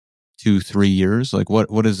 1, 2, 3 years? Like what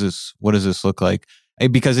does this look like?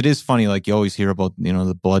 Because it is funny, like you always hear about,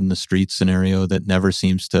 the blood in the streets scenario that never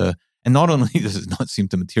seems to, and not only does it not seem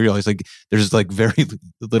to materialize, like there's like very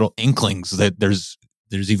little inklings that there's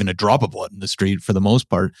even a drop of blood in the street for the most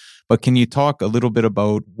part. But can you talk a little bit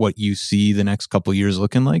about what you see the next couple of years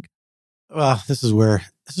looking like? Well, this is where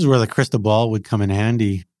the crystal ball would come in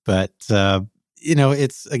handy. But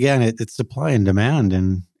it's supply and demand,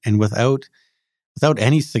 and without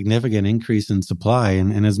any significant increase in supply,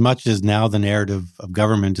 and as much as now the narrative of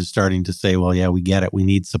government is starting to say, well, yeah, we get it, we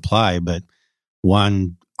need supply, but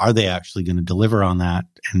one, are they actually going to deliver on that?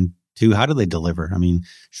 And two, how do they deliver? I mean,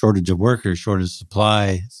 shortage of workers, shortage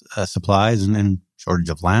of supplies, and shortage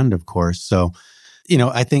of land, of course. So,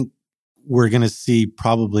 I think we're going to see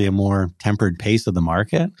probably a more tempered pace of the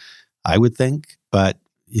market, I would think. But,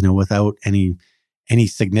 without any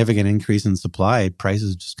significant increase in supply,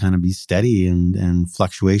 prices just kind of be steady and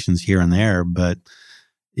fluctuations here and there. But,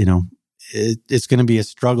 it's going to be a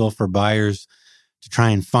struggle for buyers to try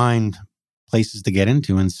and find places to get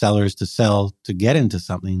into and sellers to sell to get into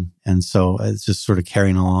something. And so it's just sort of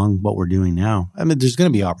carrying along what we're doing now. I mean, there's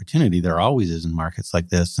going to be opportunity. There always is in markets like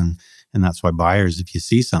this. And that's why buyers, if you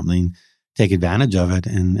see something, take advantage of it.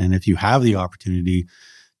 And if you have the opportunity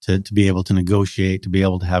to be able to negotiate, to be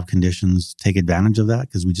able to have conditions, take advantage of that,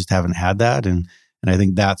 because we just haven't had that. And I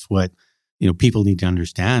think that's what, people need to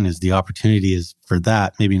understand is the opportunity is for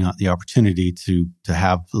that, maybe not the opportunity to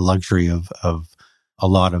have the luxury of a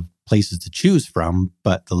lot of places to choose from,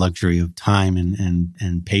 but the luxury of time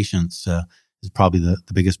and patience is probably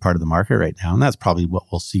the biggest part of the market right now. And that's probably what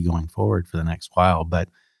we'll see going forward for the next while. But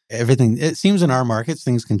everything, it seems in our markets,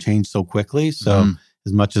 things can change so quickly. So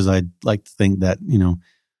as much as I'd like to think that,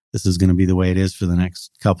 this is going to be the way it is for the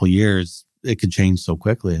next couple of years, it could change so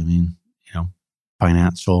quickly. I mean,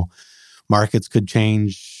 financial markets could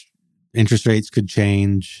change, interest rates could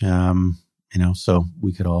change, so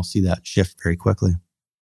we could all see that shift very quickly.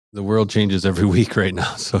 The world changes every week right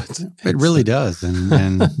now. So it really does.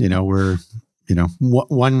 And we're,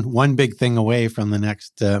 one big thing away from the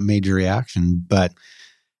next major reaction. But,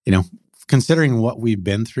 considering what we've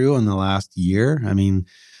been through in the last year, I mean,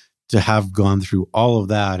 to have gone through all of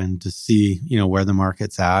that and to see, where the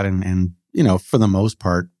market's at and for the most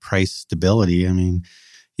part, price stability. I mean,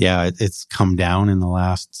 yeah, it's come down in the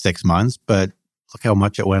last 6 months, but look how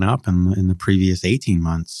much it went up in the previous 18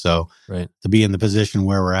 months. So to be in the position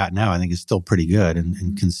where we're at now, I think is still pretty good.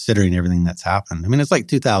 And considering everything that's happened, I mean, it's like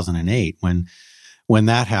 2008 when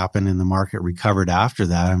that happened and the market recovered after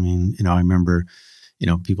that. I mean, I remember,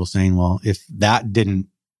 people saying, well, if that didn't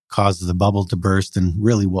cause the bubble to burst, then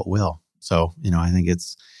really what will? So, I think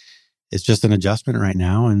it's just an adjustment right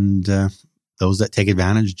now. And those that take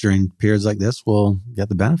advantage during periods like this will get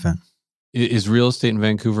the benefit. Is real estate in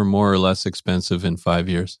Vancouver more or less expensive in 5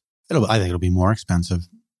 years? I think it'll be more expensive.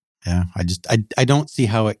 Yeah. I don't see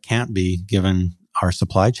how it can't be given our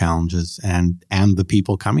supply challenges and the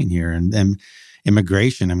people coming here and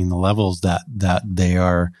immigration. I mean, the levels that they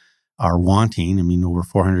are wanting. I mean, over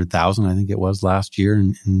 400,000, I think it was last year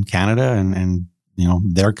in Canada. And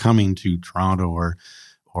they're coming to Toronto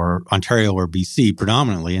or Ontario or BC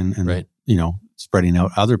predominantly and spreading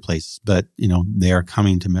out other places. But, they are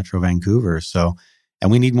coming to Metro Vancouver. So, and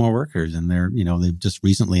we need more workers. And they've just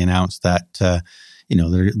recently announced that,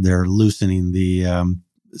 they're loosening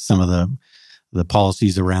some of the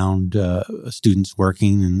policies around students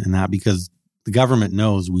working and that because the government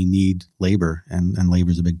knows we need labor and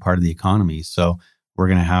labor is a big part of the economy. So we're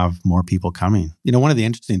going to have more people coming. One of the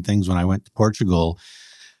interesting things when I went to Portugal,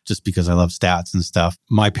 just because I love stats and stuff,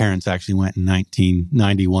 my parents actually went in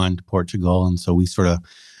 1991 to Portugal. And so we sort of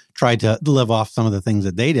tried to live off some of the things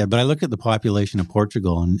that they did. But I look at the population of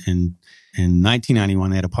Portugal and in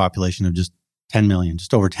 1991, they had a population of just 10 million,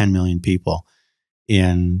 just over 10 million people.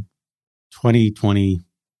 In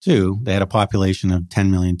 2022, they had a population of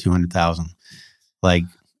 10,200,000. Like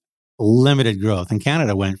limited growth. And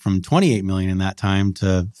Canada went from 28 million in that time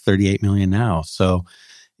to 38 million now. So,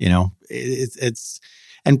 it's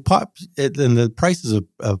and the prices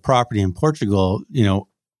of property in Portugal,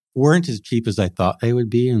 weren't as cheap as I thought they would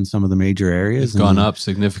be in some of the major areas. It's gone up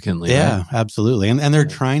significantly. Yeah, right? Absolutely. And they're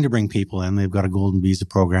trying to bring people in. They've got a golden visa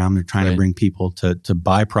program. They're trying to bring people to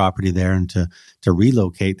buy property there and to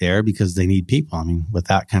relocate there because they need people. I mean, with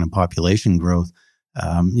that kind of population growth,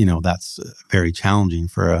 that's very challenging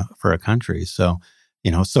for a country. So,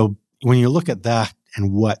 so when you look at that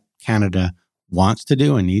and what Canada wants to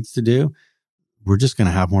do and needs to do, we're just going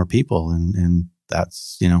to have more people. And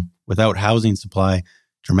that's, without housing supply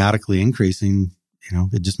dramatically increasing,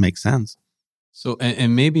 it just makes sense. So,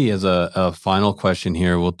 and maybe as a final question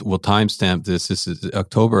here, we'll timestamp this. This is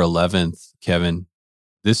October 11th, Kevin.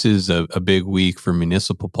 This is a big week for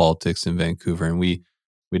municipal politics in Vancouver. And we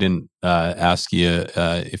didn't ask you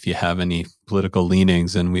if you have any political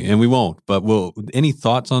leanings, and we won't. But any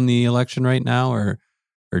thoughts on the election right now, or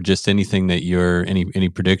just anything that any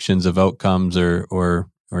predictions of outcomes, or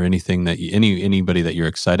anything that anybody that you're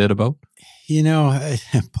excited about?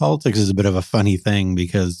 Politics is a bit of a funny thing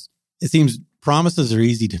because it seems promises are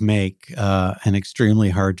easy to make and extremely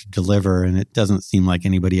hard to deliver, and it doesn't seem like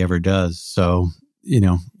anybody ever does. So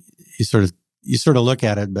you sort of look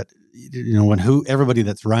at it, but when everybody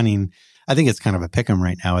that's running, I think it's kind of a pick'em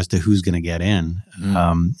right now as to who's going to get in.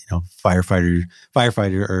 Firefighter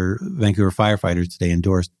or Vancouver firefighters today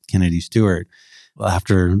endorsed Kennedy Stewart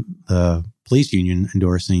after the police union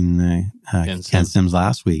endorsing Ken Sims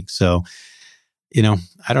last week. So,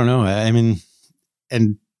 I don't know. I mean,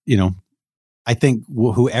 and I think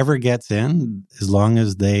whoever gets in, as long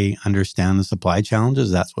as they understand the supply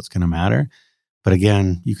challenges, that's what's going to matter. But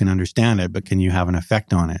again, you can understand it, but can you have an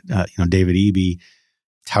effect on it? David Eby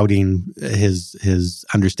touting his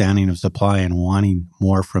understanding of supply and wanting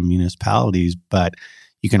more from municipalities, but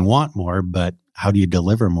you can want more, but how do you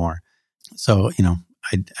deliver more? So,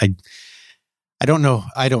 I don't know.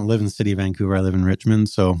 I don't live in the city of Vancouver. I live in Richmond.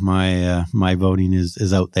 So my voting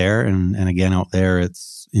is out there. And again, out there,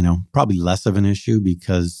 it's, probably less of an issue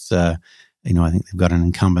because, I think they've got an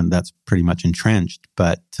incumbent that's pretty much entrenched.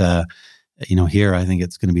 But, here, I think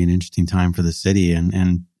it's going to be an interesting time for the city.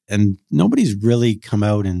 And nobody's really come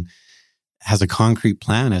out and has a concrete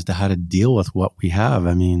plan as to how to deal with what we have.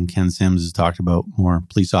 I mean, Ken Sims has talked about more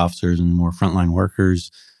police officers and more frontline workers,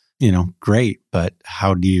 great. But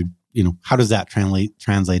how does that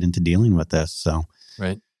translate into dealing with this? So,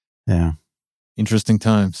 right. Yeah. Interesting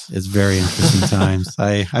times. It's very interesting times.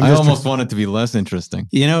 I almost want it to be less interesting.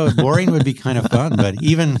 Boring would be kind of fun, but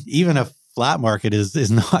even a flat market is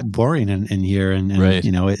not boring in here. And right.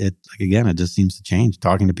 It it just seems to change.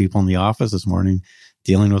 Talking to people in the office this morning,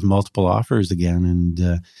 dealing with multiple offers again,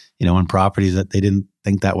 and on properties that they didn't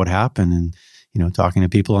think that would happen, and talking to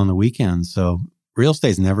people on the weekends. So real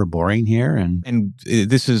estate's never boring here. And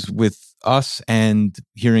this is with us and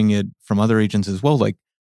hearing it from other agents as well. Like,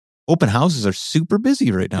 open houses are super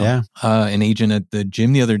busy right now. Yeah. An agent at the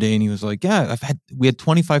gym the other day, and he was like, "Yeah, we had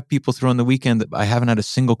 25 people through on the weekend. That I haven't had a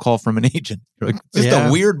single call from an agent." Like, it's just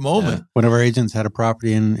a weird moment. One of our agents had a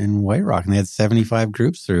property in White Rock, and they had 75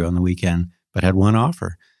 groups through on the weekend, but had one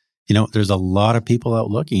offer. There's a lot of people out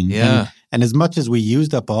looking. Yeah. And as much as we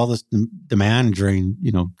used up all this demand during,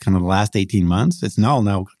 kind of the last 18 months, it's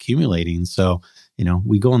now accumulating. So,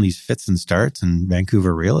 we go on these fits and starts in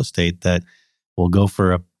Vancouver real estate that will go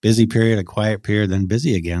for a busy period, a quiet period, then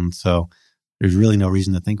busy again. So there's really no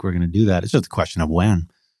reason to think we're going to do that. It's just a question of when.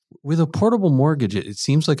 With a portable mortgage, it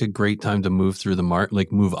seems like a great time to move through the market,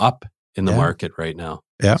 like move up in the market right now.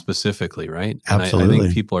 Yeah. Specifically, right? Absolutely. And I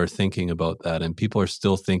think people are thinking about that, and people are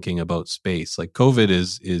still thinking about space. Like COVID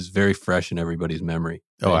is very fresh in everybody's memory.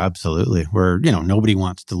 Right? Oh, absolutely. Where, nobody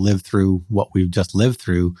wants to live through what we've just lived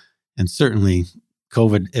through. And certainly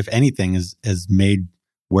COVID, if anything, has made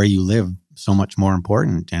where you live so much more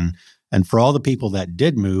important. And for all the people that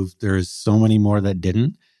did move, there's so many more that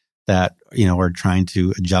didn't, that, are trying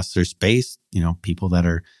to adjust their space, people that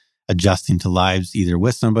are adjusting to lives either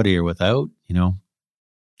with somebody or without,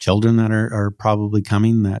 children that are probably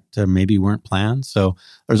coming that maybe weren't planned. So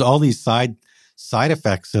there's all these side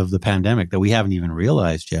effects of the pandemic that we haven't even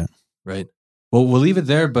realized yet. Right. Well, we'll leave it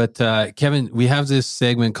there. But Kevin, we have this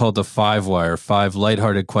segment called the 5 Wire, 5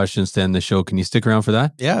 lighthearted questions to end the show. Can you stick around for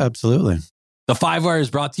that? Yeah, absolutely. The 5 Wire is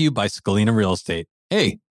brought to you by Scalina Real Estate.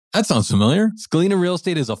 Hey, that sounds familiar. Scalina Real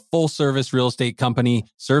Estate is a full-service real estate company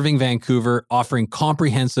serving Vancouver, offering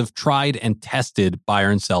comprehensive, tried and tested buyer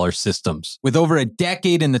and seller systems. With over a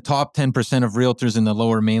decade in the top 10% of realtors in the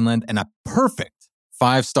Lower Mainland and a perfect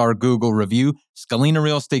 5-star Google review, Scalina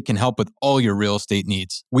Real Estate can help with all your real estate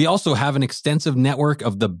needs. We also have an extensive network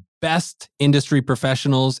of the best industry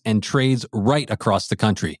professionals and trades right across the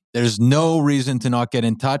country. There's no reason to not get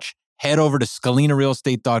in touch. Head over to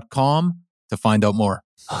scalinarealestate.com to find out more.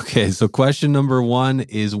 Okay, so question number 1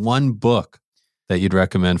 is one book that you'd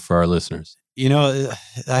recommend for our listeners.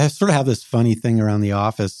 I sort of have this funny thing around the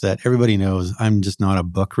office that everybody knows I'm just not a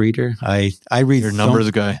book reader. I read You're a numbers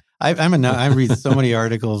guy. I read so many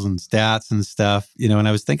articles and stats and stuff, and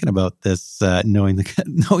I was thinking about this, knowing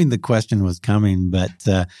the question was coming. But,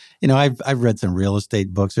 I've read some real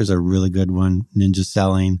estate books. There's a really good one, Ninja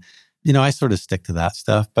Selling. I sort of stick to that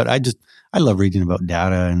stuff, but I love reading about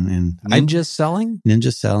data and Ninja Selling.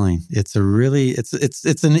 It's a really,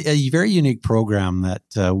 it's a very unique program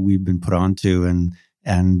that we've been put onto, and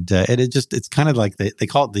it's kind of like they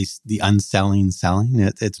call it the unselling selling.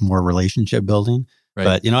 It's more relationship building.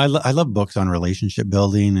 Right. But, I love books on relationship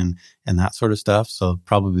building and that sort of stuff. So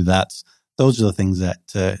probably those are the things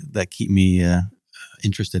that keep me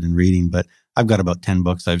interested in reading. But I've got about 10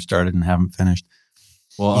 books I've started and haven't finished.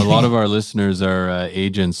 Well, a lot of our listeners are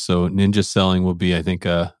agents, so Ninja Selling will be, I think,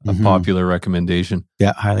 a popular recommendation.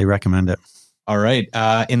 Yeah, highly recommend it. All right.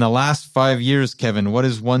 In the last 5 years, Kevin, what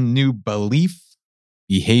is one new belief,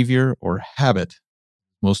 behavior, or habit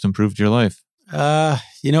most improved your life? I'd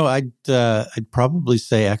probably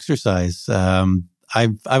say exercise.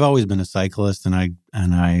 I've always been a cyclist, and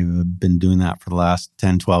I've been doing that for the last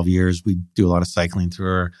 10, 12 years. We do a lot of cycling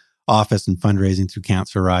through our office and fundraising through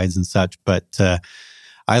cancer rides and such. But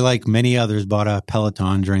I, like many others, bought a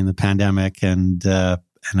Peloton during the pandemic, and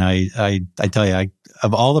I tell you,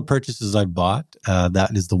 of all the purchases I've bought,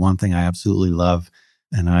 that is the one thing I absolutely love.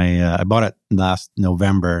 And I bought it last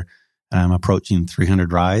November. I'm approaching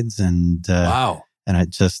 300 rides, and wow! And I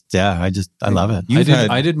love it.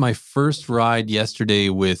 I did my first ride yesterday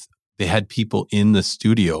they had people in the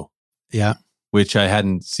studio. Yeah. Which I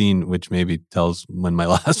hadn't seen, which maybe tells when my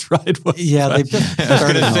last ride was. Yeah, they've just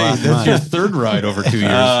started. That's your third ride over 2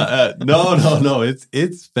 years. No.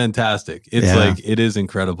 It's fantastic. It is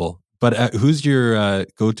incredible. But who's your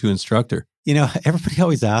go-to instructor? Everybody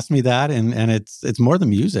always asks me that, and it's more the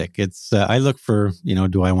music. It's I look for,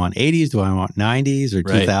 do I want 80s? Do I want 90s or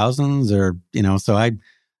 2000s? Or, so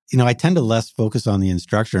I tend to less focus on the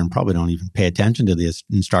instructor and probably don't even pay attention to the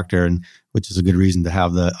instructor, and which is a good reason to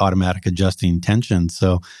have the automatic adjusting tension.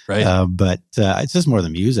 So, but it's just more the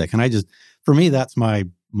music. And for me, that's my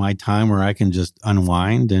time where I can just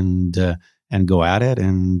unwind and go at it.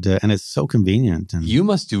 And it's so convenient. And you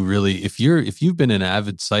must do really, if you've been an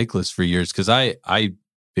avid cyclist for years, because I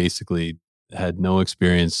basically had no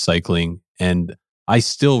experience cycling, and I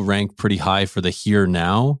still rank pretty high for the here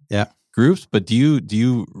now. Yeah. Groups, but do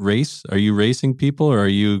you race? Are you racing people, or are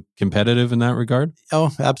you competitive in that regard?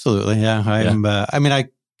 Oh, absolutely. Yeah. I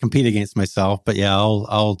compete against myself, but yeah,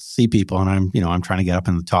 I'll see people, and I'm trying to get up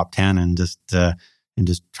in the top 10 and just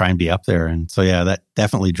try and be up there. And so yeah, that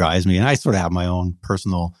definitely drives me. And I sort of have my own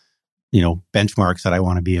personal, benchmarks that I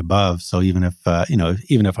want to be above. So even if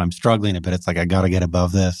I'm struggling a bit, it's like I got to get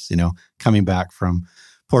above this. Coming back from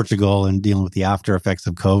Portugal and dealing with the after effects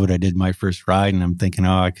of COVID, I did my first ride, and I'm thinking,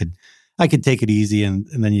 I could take it easy, and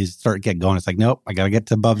then you get going. It's like, nope, I got to get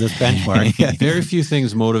to above this benchmark. Very few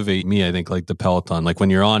things motivate me, I think, like the Peloton. Like when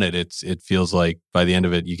you're on it, it feels like by the end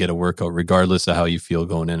of it, you get a workout regardless of how you feel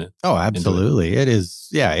going in it. Oh, absolutely. It is.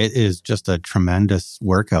 Yeah, it is just a tremendous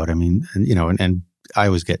workout. I mean, and I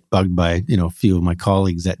always get bugged by, a few of my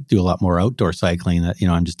colleagues that do a lot more outdoor cycling that,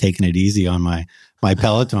 I'm just taking it easy on my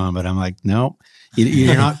Peloton, but I'm like, no,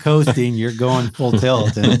 you're not coasting, you're going full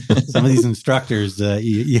tilt. And some of these instructors,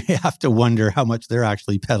 you have to wonder how much they're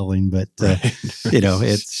actually pedaling, but, it's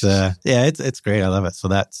great. I love it. So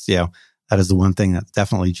that's, that is the one thing that's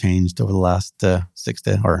definitely changed over the last 9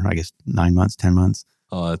 months, 10 months.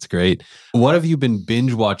 Oh, that's great. What have you been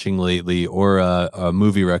binge watching lately, or a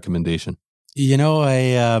movie recommendation?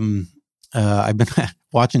 I've been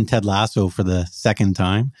watching Ted Lasso for the second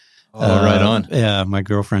time. Oh, right on. Yeah, my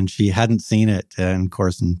girlfriend, she hadn't seen it. And of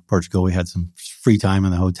course, in Portugal, we had some free time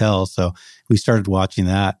in the hotel. So we started watching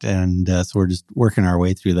that. And so we're just working our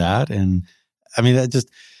way through that. And I mean, it's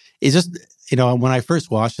just, when I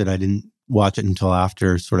first watched it, I didn't watch it until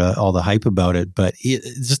after sort of all the hype about it. But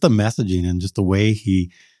it's just the messaging and just the way he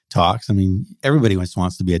talks. I mean, everybody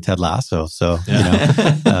wants to be a Ted Lasso. So,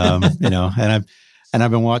 and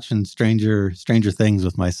I've been watching Stranger Things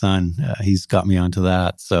with my son. He's got me onto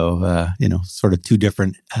that. So, sort of two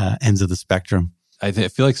different ends of the spectrum. I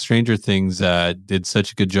feel like Stranger Things did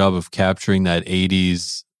such a good job of capturing that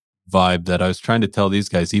 80s vibe that I was trying to tell these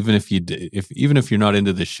guys, even if you're not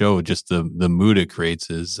into the show, just the mood it creates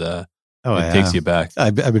is it takes you back.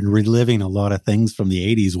 I've been reliving a lot of things from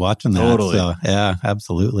the 80s watching that. Totally. So yeah,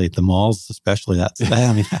 absolutely. The malls, especially.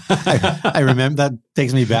 I remember that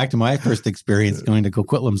takes me back to my first experience going to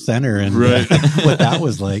Coquitlam Center and what that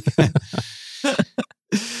was like.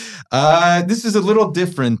 This is a little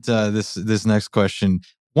different. This next question.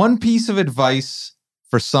 One piece of advice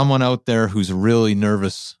for someone out there who's really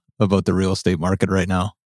nervous about the real estate market right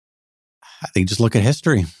now. I think just look at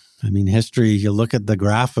history. I mean, history, you look at the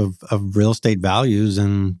graph of real estate values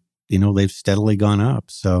and, they've steadily gone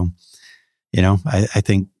up. So, I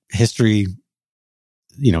think history,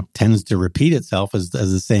 tends to repeat itself as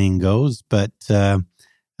the saying goes. But I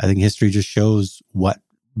think history just shows what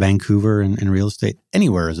Vancouver and real estate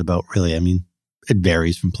anywhere is about, really. I mean, it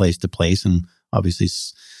varies from place to place. And obviously,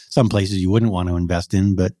 some places you wouldn't want to invest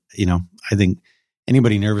in. But, I think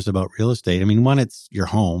anybody nervous about real estate, I mean, one, it's your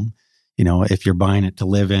home. If you're buying it to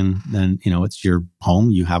live in, then, it's your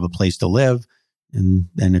home. You have a place to live. And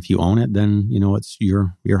if you own it, then, it's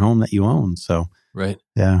your home that you own. So, right.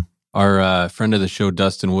 Yeah. Our friend of the show,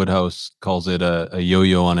 Dustin Woodhouse, calls it a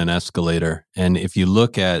yo-yo on an escalator. And if you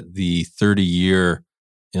look at the 30-year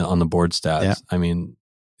on the board stats, I mean,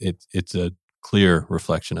 it's a clear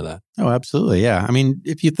reflection of that. Oh, absolutely. Yeah. I mean,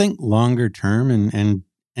 if you think longer term and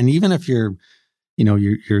even if you're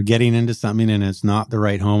getting into something and it's not the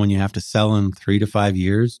right home and you have to sell in 3 to 5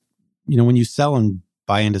 years, when you sell and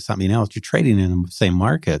buy into something else, you're trading in the same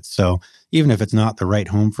market. So even if it's not the right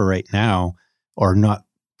home for right now, or not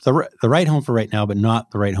the right home for right now, but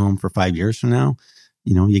not the right home for 5 years from now,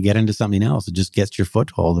 you get into something else. It just gets your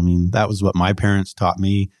foothold. I mean, that was what my parents taught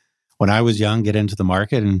me when I was young, get into the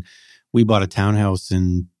market. And we bought a townhouse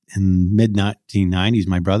in mid 1990s,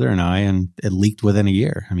 my brother and I, and it leaked within a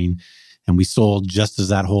year. I mean, and we sold just as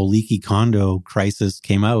that whole leaky condo crisis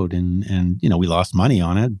came out, and we lost money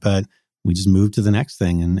on it, but we just moved to the next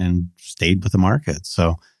thing and stayed with the market.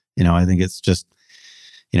 So, I think it's just,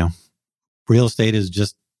 real estate is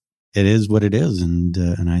just, it is what it is. And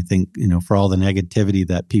I think, for all the negativity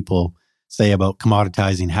that people say about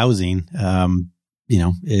commoditizing housing,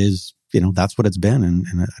 it is, that's what it's been. And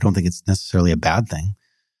I don't think it's necessarily a bad thing.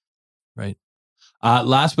 Right.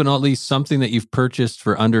 Last but not least, something that you've purchased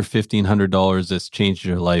for under $1,500 that's changed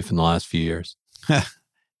your life in the last few years.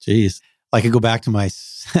 Jeez. I could go back to my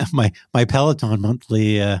Peloton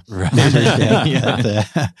monthly membership.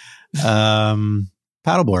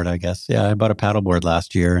 Paddleboard, I guess. Yeah, I bought a paddleboard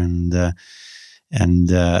last year and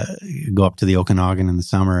go up to the Okanagan in the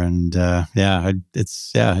summer. And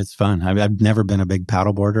it's fun. I've never been a big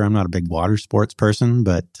paddleboarder. I'm not a big water sports person,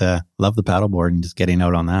 but love the paddleboard and just getting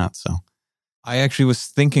out on that. So. I actually was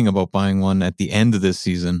thinking about buying one at the end of this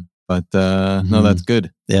season, But no, that's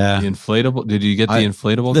good. Yeah. The inflatable. Did you get the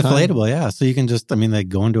inflatable? The kind? inflatable, yeah. So you can just, they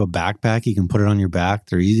go into a backpack. You can put it on your back.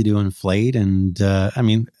 They're easy to inflate. And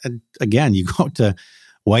again, you go to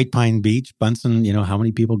White Pine Beach, Bunsen, how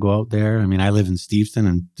many people go out there? I live in Steveston,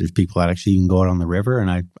 and there's people that actually can go out on the river, and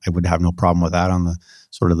I would have no problem with that on the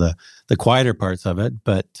sort of the quieter parts of it.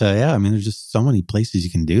 But there's just so many places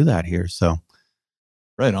you can do that here. So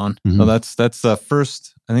right on. So that's the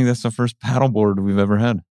first, I think that's the first paddleboard we've ever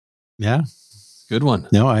had. Yeah. Good one.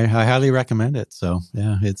 No, I highly recommend it. So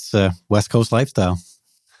yeah, it's West Coast lifestyle.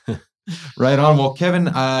 Right on. Well,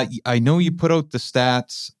 Kevin, I know you put out the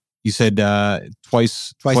stats. You said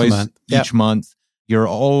twice a month. Each month. You're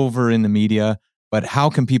all over in the media, but how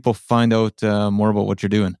can people find out more about what you're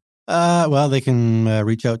doing? Well, they can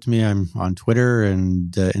reach out to me. I'm on Twitter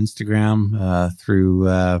and Instagram through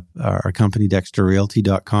our company,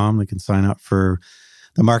 DexterRealty.com. They can sign up for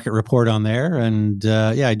the market report on there. And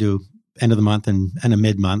I do end of the month and a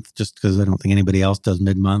mid-month, just because I don't think anybody else does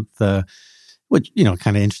mid-month, which,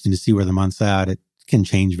 kind of interesting to see where the month's at. It can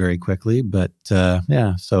change very quickly, but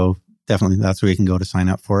so definitely that's where you can go to sign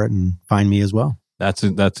up for it and find me as well. That's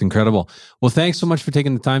incredible. Well, thanks so much for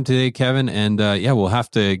taking the time today, Kevin. And we'll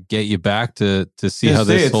have to get you back to see how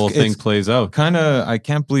this whole thing plays out. Kind of, I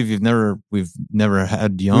can't believe we've never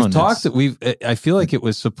had you on. I feel like it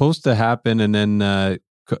was supposed to happen, and then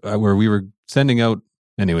where we were sending out.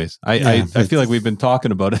 Anyways, I feel like we've been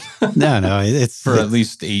talking about it. No, it's at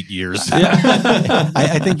least 8 years. Yeah,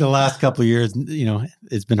 I think the last couple of years,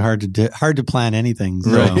 it's been hard to plan anything.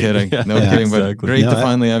 So. No kidding. But exactly. Great to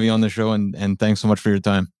finally have you on the show, and thanks so much for your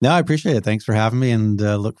time. No, I appreciate it. Thanks for having me, and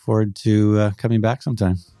look forward to coming back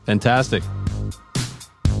sometime. Fantastic.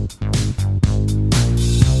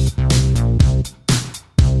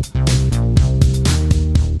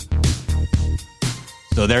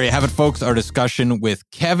 So there you have it, folks. Our discussion with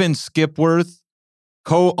Kevin Skipworth,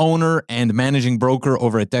 co-owner and managing broker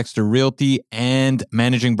over at Dexter Realty and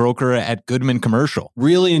managing broker at Goodman Commercial.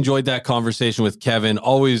 Really enjoyed that conversation with Kevin.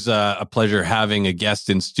 Always a pleasure having a guest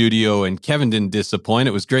in studio, and Kevin didn't disappoint.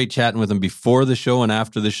 It was great chatting with him before the show and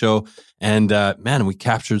after the show. And we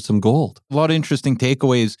captured some gold. A lot of interesting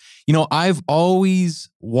takeaways. I've always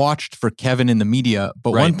watched for Kevin in the media,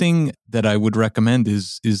 but one thing that I would recommend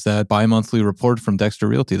is that bi-monthly report from Dexter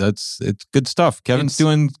Realty. It's good stuff. Kevin's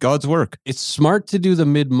doing God's work. It's smart to do the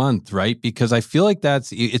mid-month, right? Because I feel like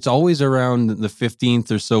it's always around the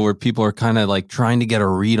 15th or so where people are kind of like trying to get a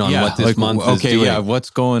read on what this month is doing. Yeah,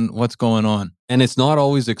 what's going on? And it's not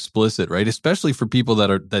always explicit, right? Especially for people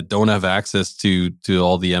that don't have access to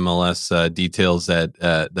all the MLS details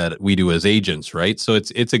that we do as agents, right? So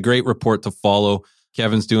it's a great report to follow.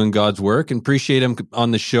 Kevin's doing God's work, and appreciate him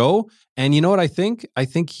on the show. And you know what I think? I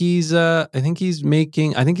think he's going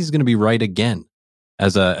to be right again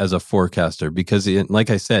as a forecaster, because like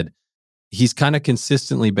I said, he's kind of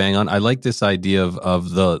consistently bang on. I like this idea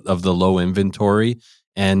of the low inventory.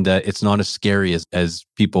 And it's not as scary as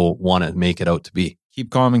people want to make it out to be.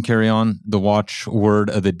 Keep calm and carry on. The watch word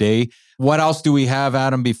of the day. What else do we have,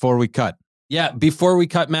 Adam, before we cut? Yeah, before we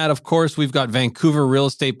cut, Matt, of course, we've got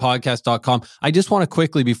VancouverRealEstatePodcast.com. I just want to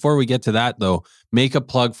quickly, before we get to that, though, make a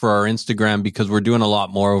plug for our Instagram, because we're doing a lot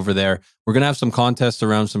more over there. We're going to have some contests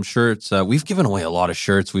around some shirts. We've given away a lot of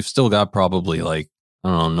shirts. We've still got probably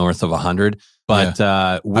north of 100. But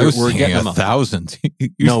we're getting 1,000.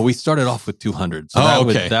 No, we started off with 200. So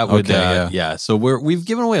So we've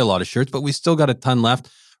given away a lot of shirts, but we still got a ton left.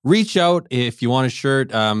 Reach out if you want a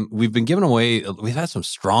shirt. We've been giving away. We've had some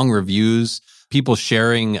strong reviews. People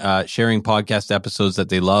sharing podcast episodes that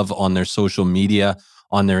they love on their social media,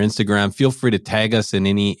 on their Instagram. Feel free to tag us in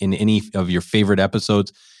any of your favorite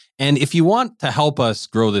episodes. And if you want to help us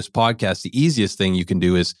grow this podcast, the easiest thing you can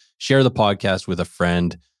do is share the podcast with a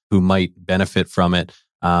friend who might benefit from it.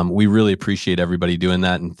 We really appreciate everybody doing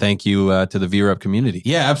that. And thank you to the VREP community.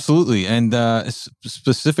 Yeah, absolutely. And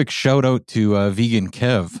specific shout out to Vegan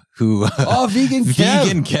Kev, who Vegan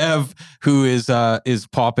Kev, who is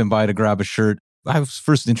popping by to grab a shirt. I was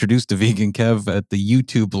first introduced to Vegan Kev at the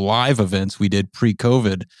YouTube live events we did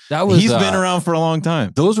pre-COVID. He's been around for a long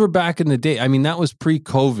time. Those were back in the day. I mean, that was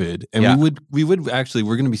pre-COVID. And we would actually,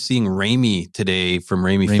 we're going to be seeing Raimi today from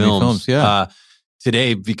Raimi Films.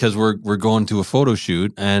 Today, because we're going to a photo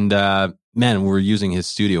shoot, and we're using his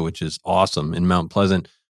studio, which is awesome in Mount Pleasant.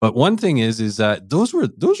 But one thing is that those were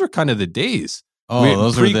kind of the days.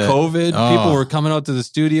 Those pre-COVID, people were coming out to the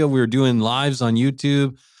studio. We were doing lives on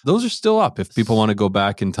YouTube. Those are still up if people want to go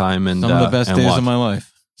back in time and some of the best days of my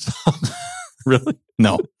life. Really?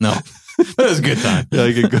 No. That was a good time.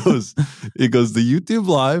 Like it goes the YouTube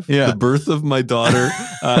live, the birth of my daughter,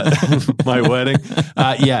 my wedding.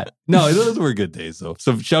 No, those were good days though.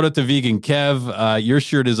 So shout out to Vegan Kev. Your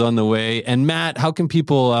shirt is on the way. And Matt, how can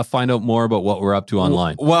people find out more about what we're up to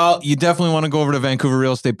online? Well, you definitely want to go over to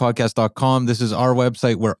VancouverRealEstatePodcast.com. This is our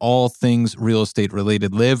website where all things real estate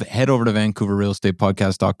related live. Head over to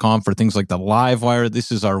VancouverRealEstatePodcast.com for things like the Live Wire.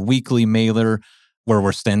 This is our weekly mailer where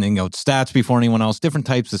we're sending out stats before anyone else, different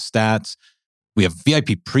types of stats. We have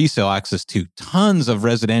VIP pre-sale access to tons of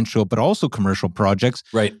residential, but also commercial projects.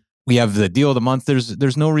 Right. We have the deal of the month.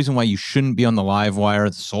 There's no reason why you shouldn't be on the Live Wire,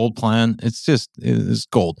 the sold plan. It's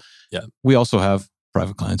gold. Yeah. We also have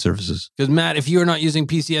private client services. Because Matt, if you are not using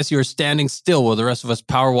PCS, you are standing still while the rest of us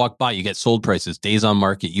power walk by. You get sold prices, days on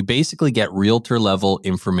market. You basically get realtor level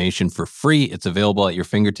information for free. It's available at your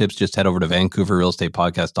fingertips. Just head over to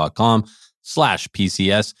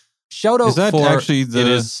VancouverRealEstatePodcast.com/PCS. Shout out is that for actually it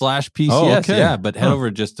is /PCS. Oh, okay. Yeah, but head over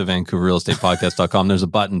just to VancouverRealEstatePodcast.com. There's a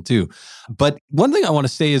button too. But one thing I want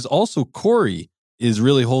to say is also Corey is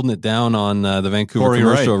really holding it down on the Vancouver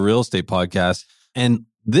Commercial Real Estate Podcast. And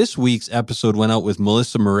this week's episode went out with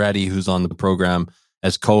Melissa Moretti, who's on the program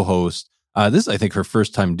as co-host. This is, I think, her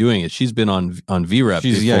first time doing it. She's been on VREP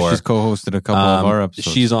before. Yeah, she's co-hosted a couple of our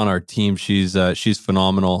episodes. She's on our team. She's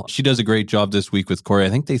phenomenal. She does a great job this week with Corey. I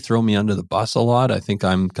think they throw me under the bus a lot. I think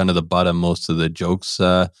I'm kind of the butt of most of the jokes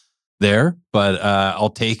there, but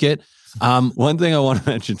I'll take it. One thing I want to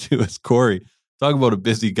mention too is Corey. Talk about a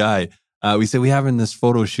busy guy. We say we have in this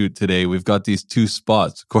photo shoot today. We've got these 2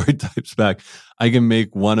 spots. Corey types back, I can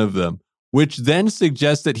make one of them, which then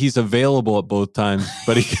suggests that he's available at both times,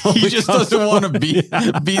 but he just doesn't want to be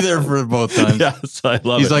there for both times. Yes, I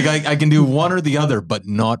love it. He's like, I can do one or the other, but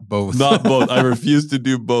not both. Not both. I refuse to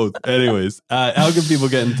do both. Anyways, how can people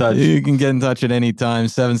get in touch? You can get in touch at any time,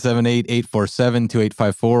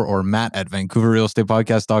 778-847-2854 or Matt at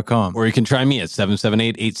VancouverRealEstatePodcast.com. Or you can try me at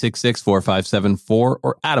 778-866-4574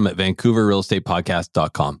 or Adam at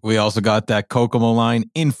VancouverRealEstatePodcast.com. We also got that Kokomo line,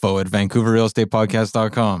 info at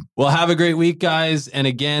VancouverRealEstatePodcast.com. Well, have a great week, guys. And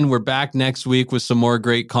again, we're back next week with some more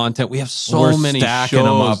great content. We have so many stacking shows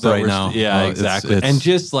them up right now. Yeah, exactly. It's, and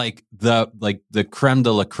just like the creme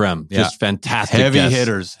de la creme. Yeah. Just fantastic Heavy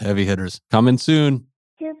guests. hitters. Coming soon.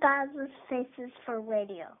 2000 Faces for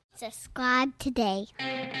Radio. Subscribe today.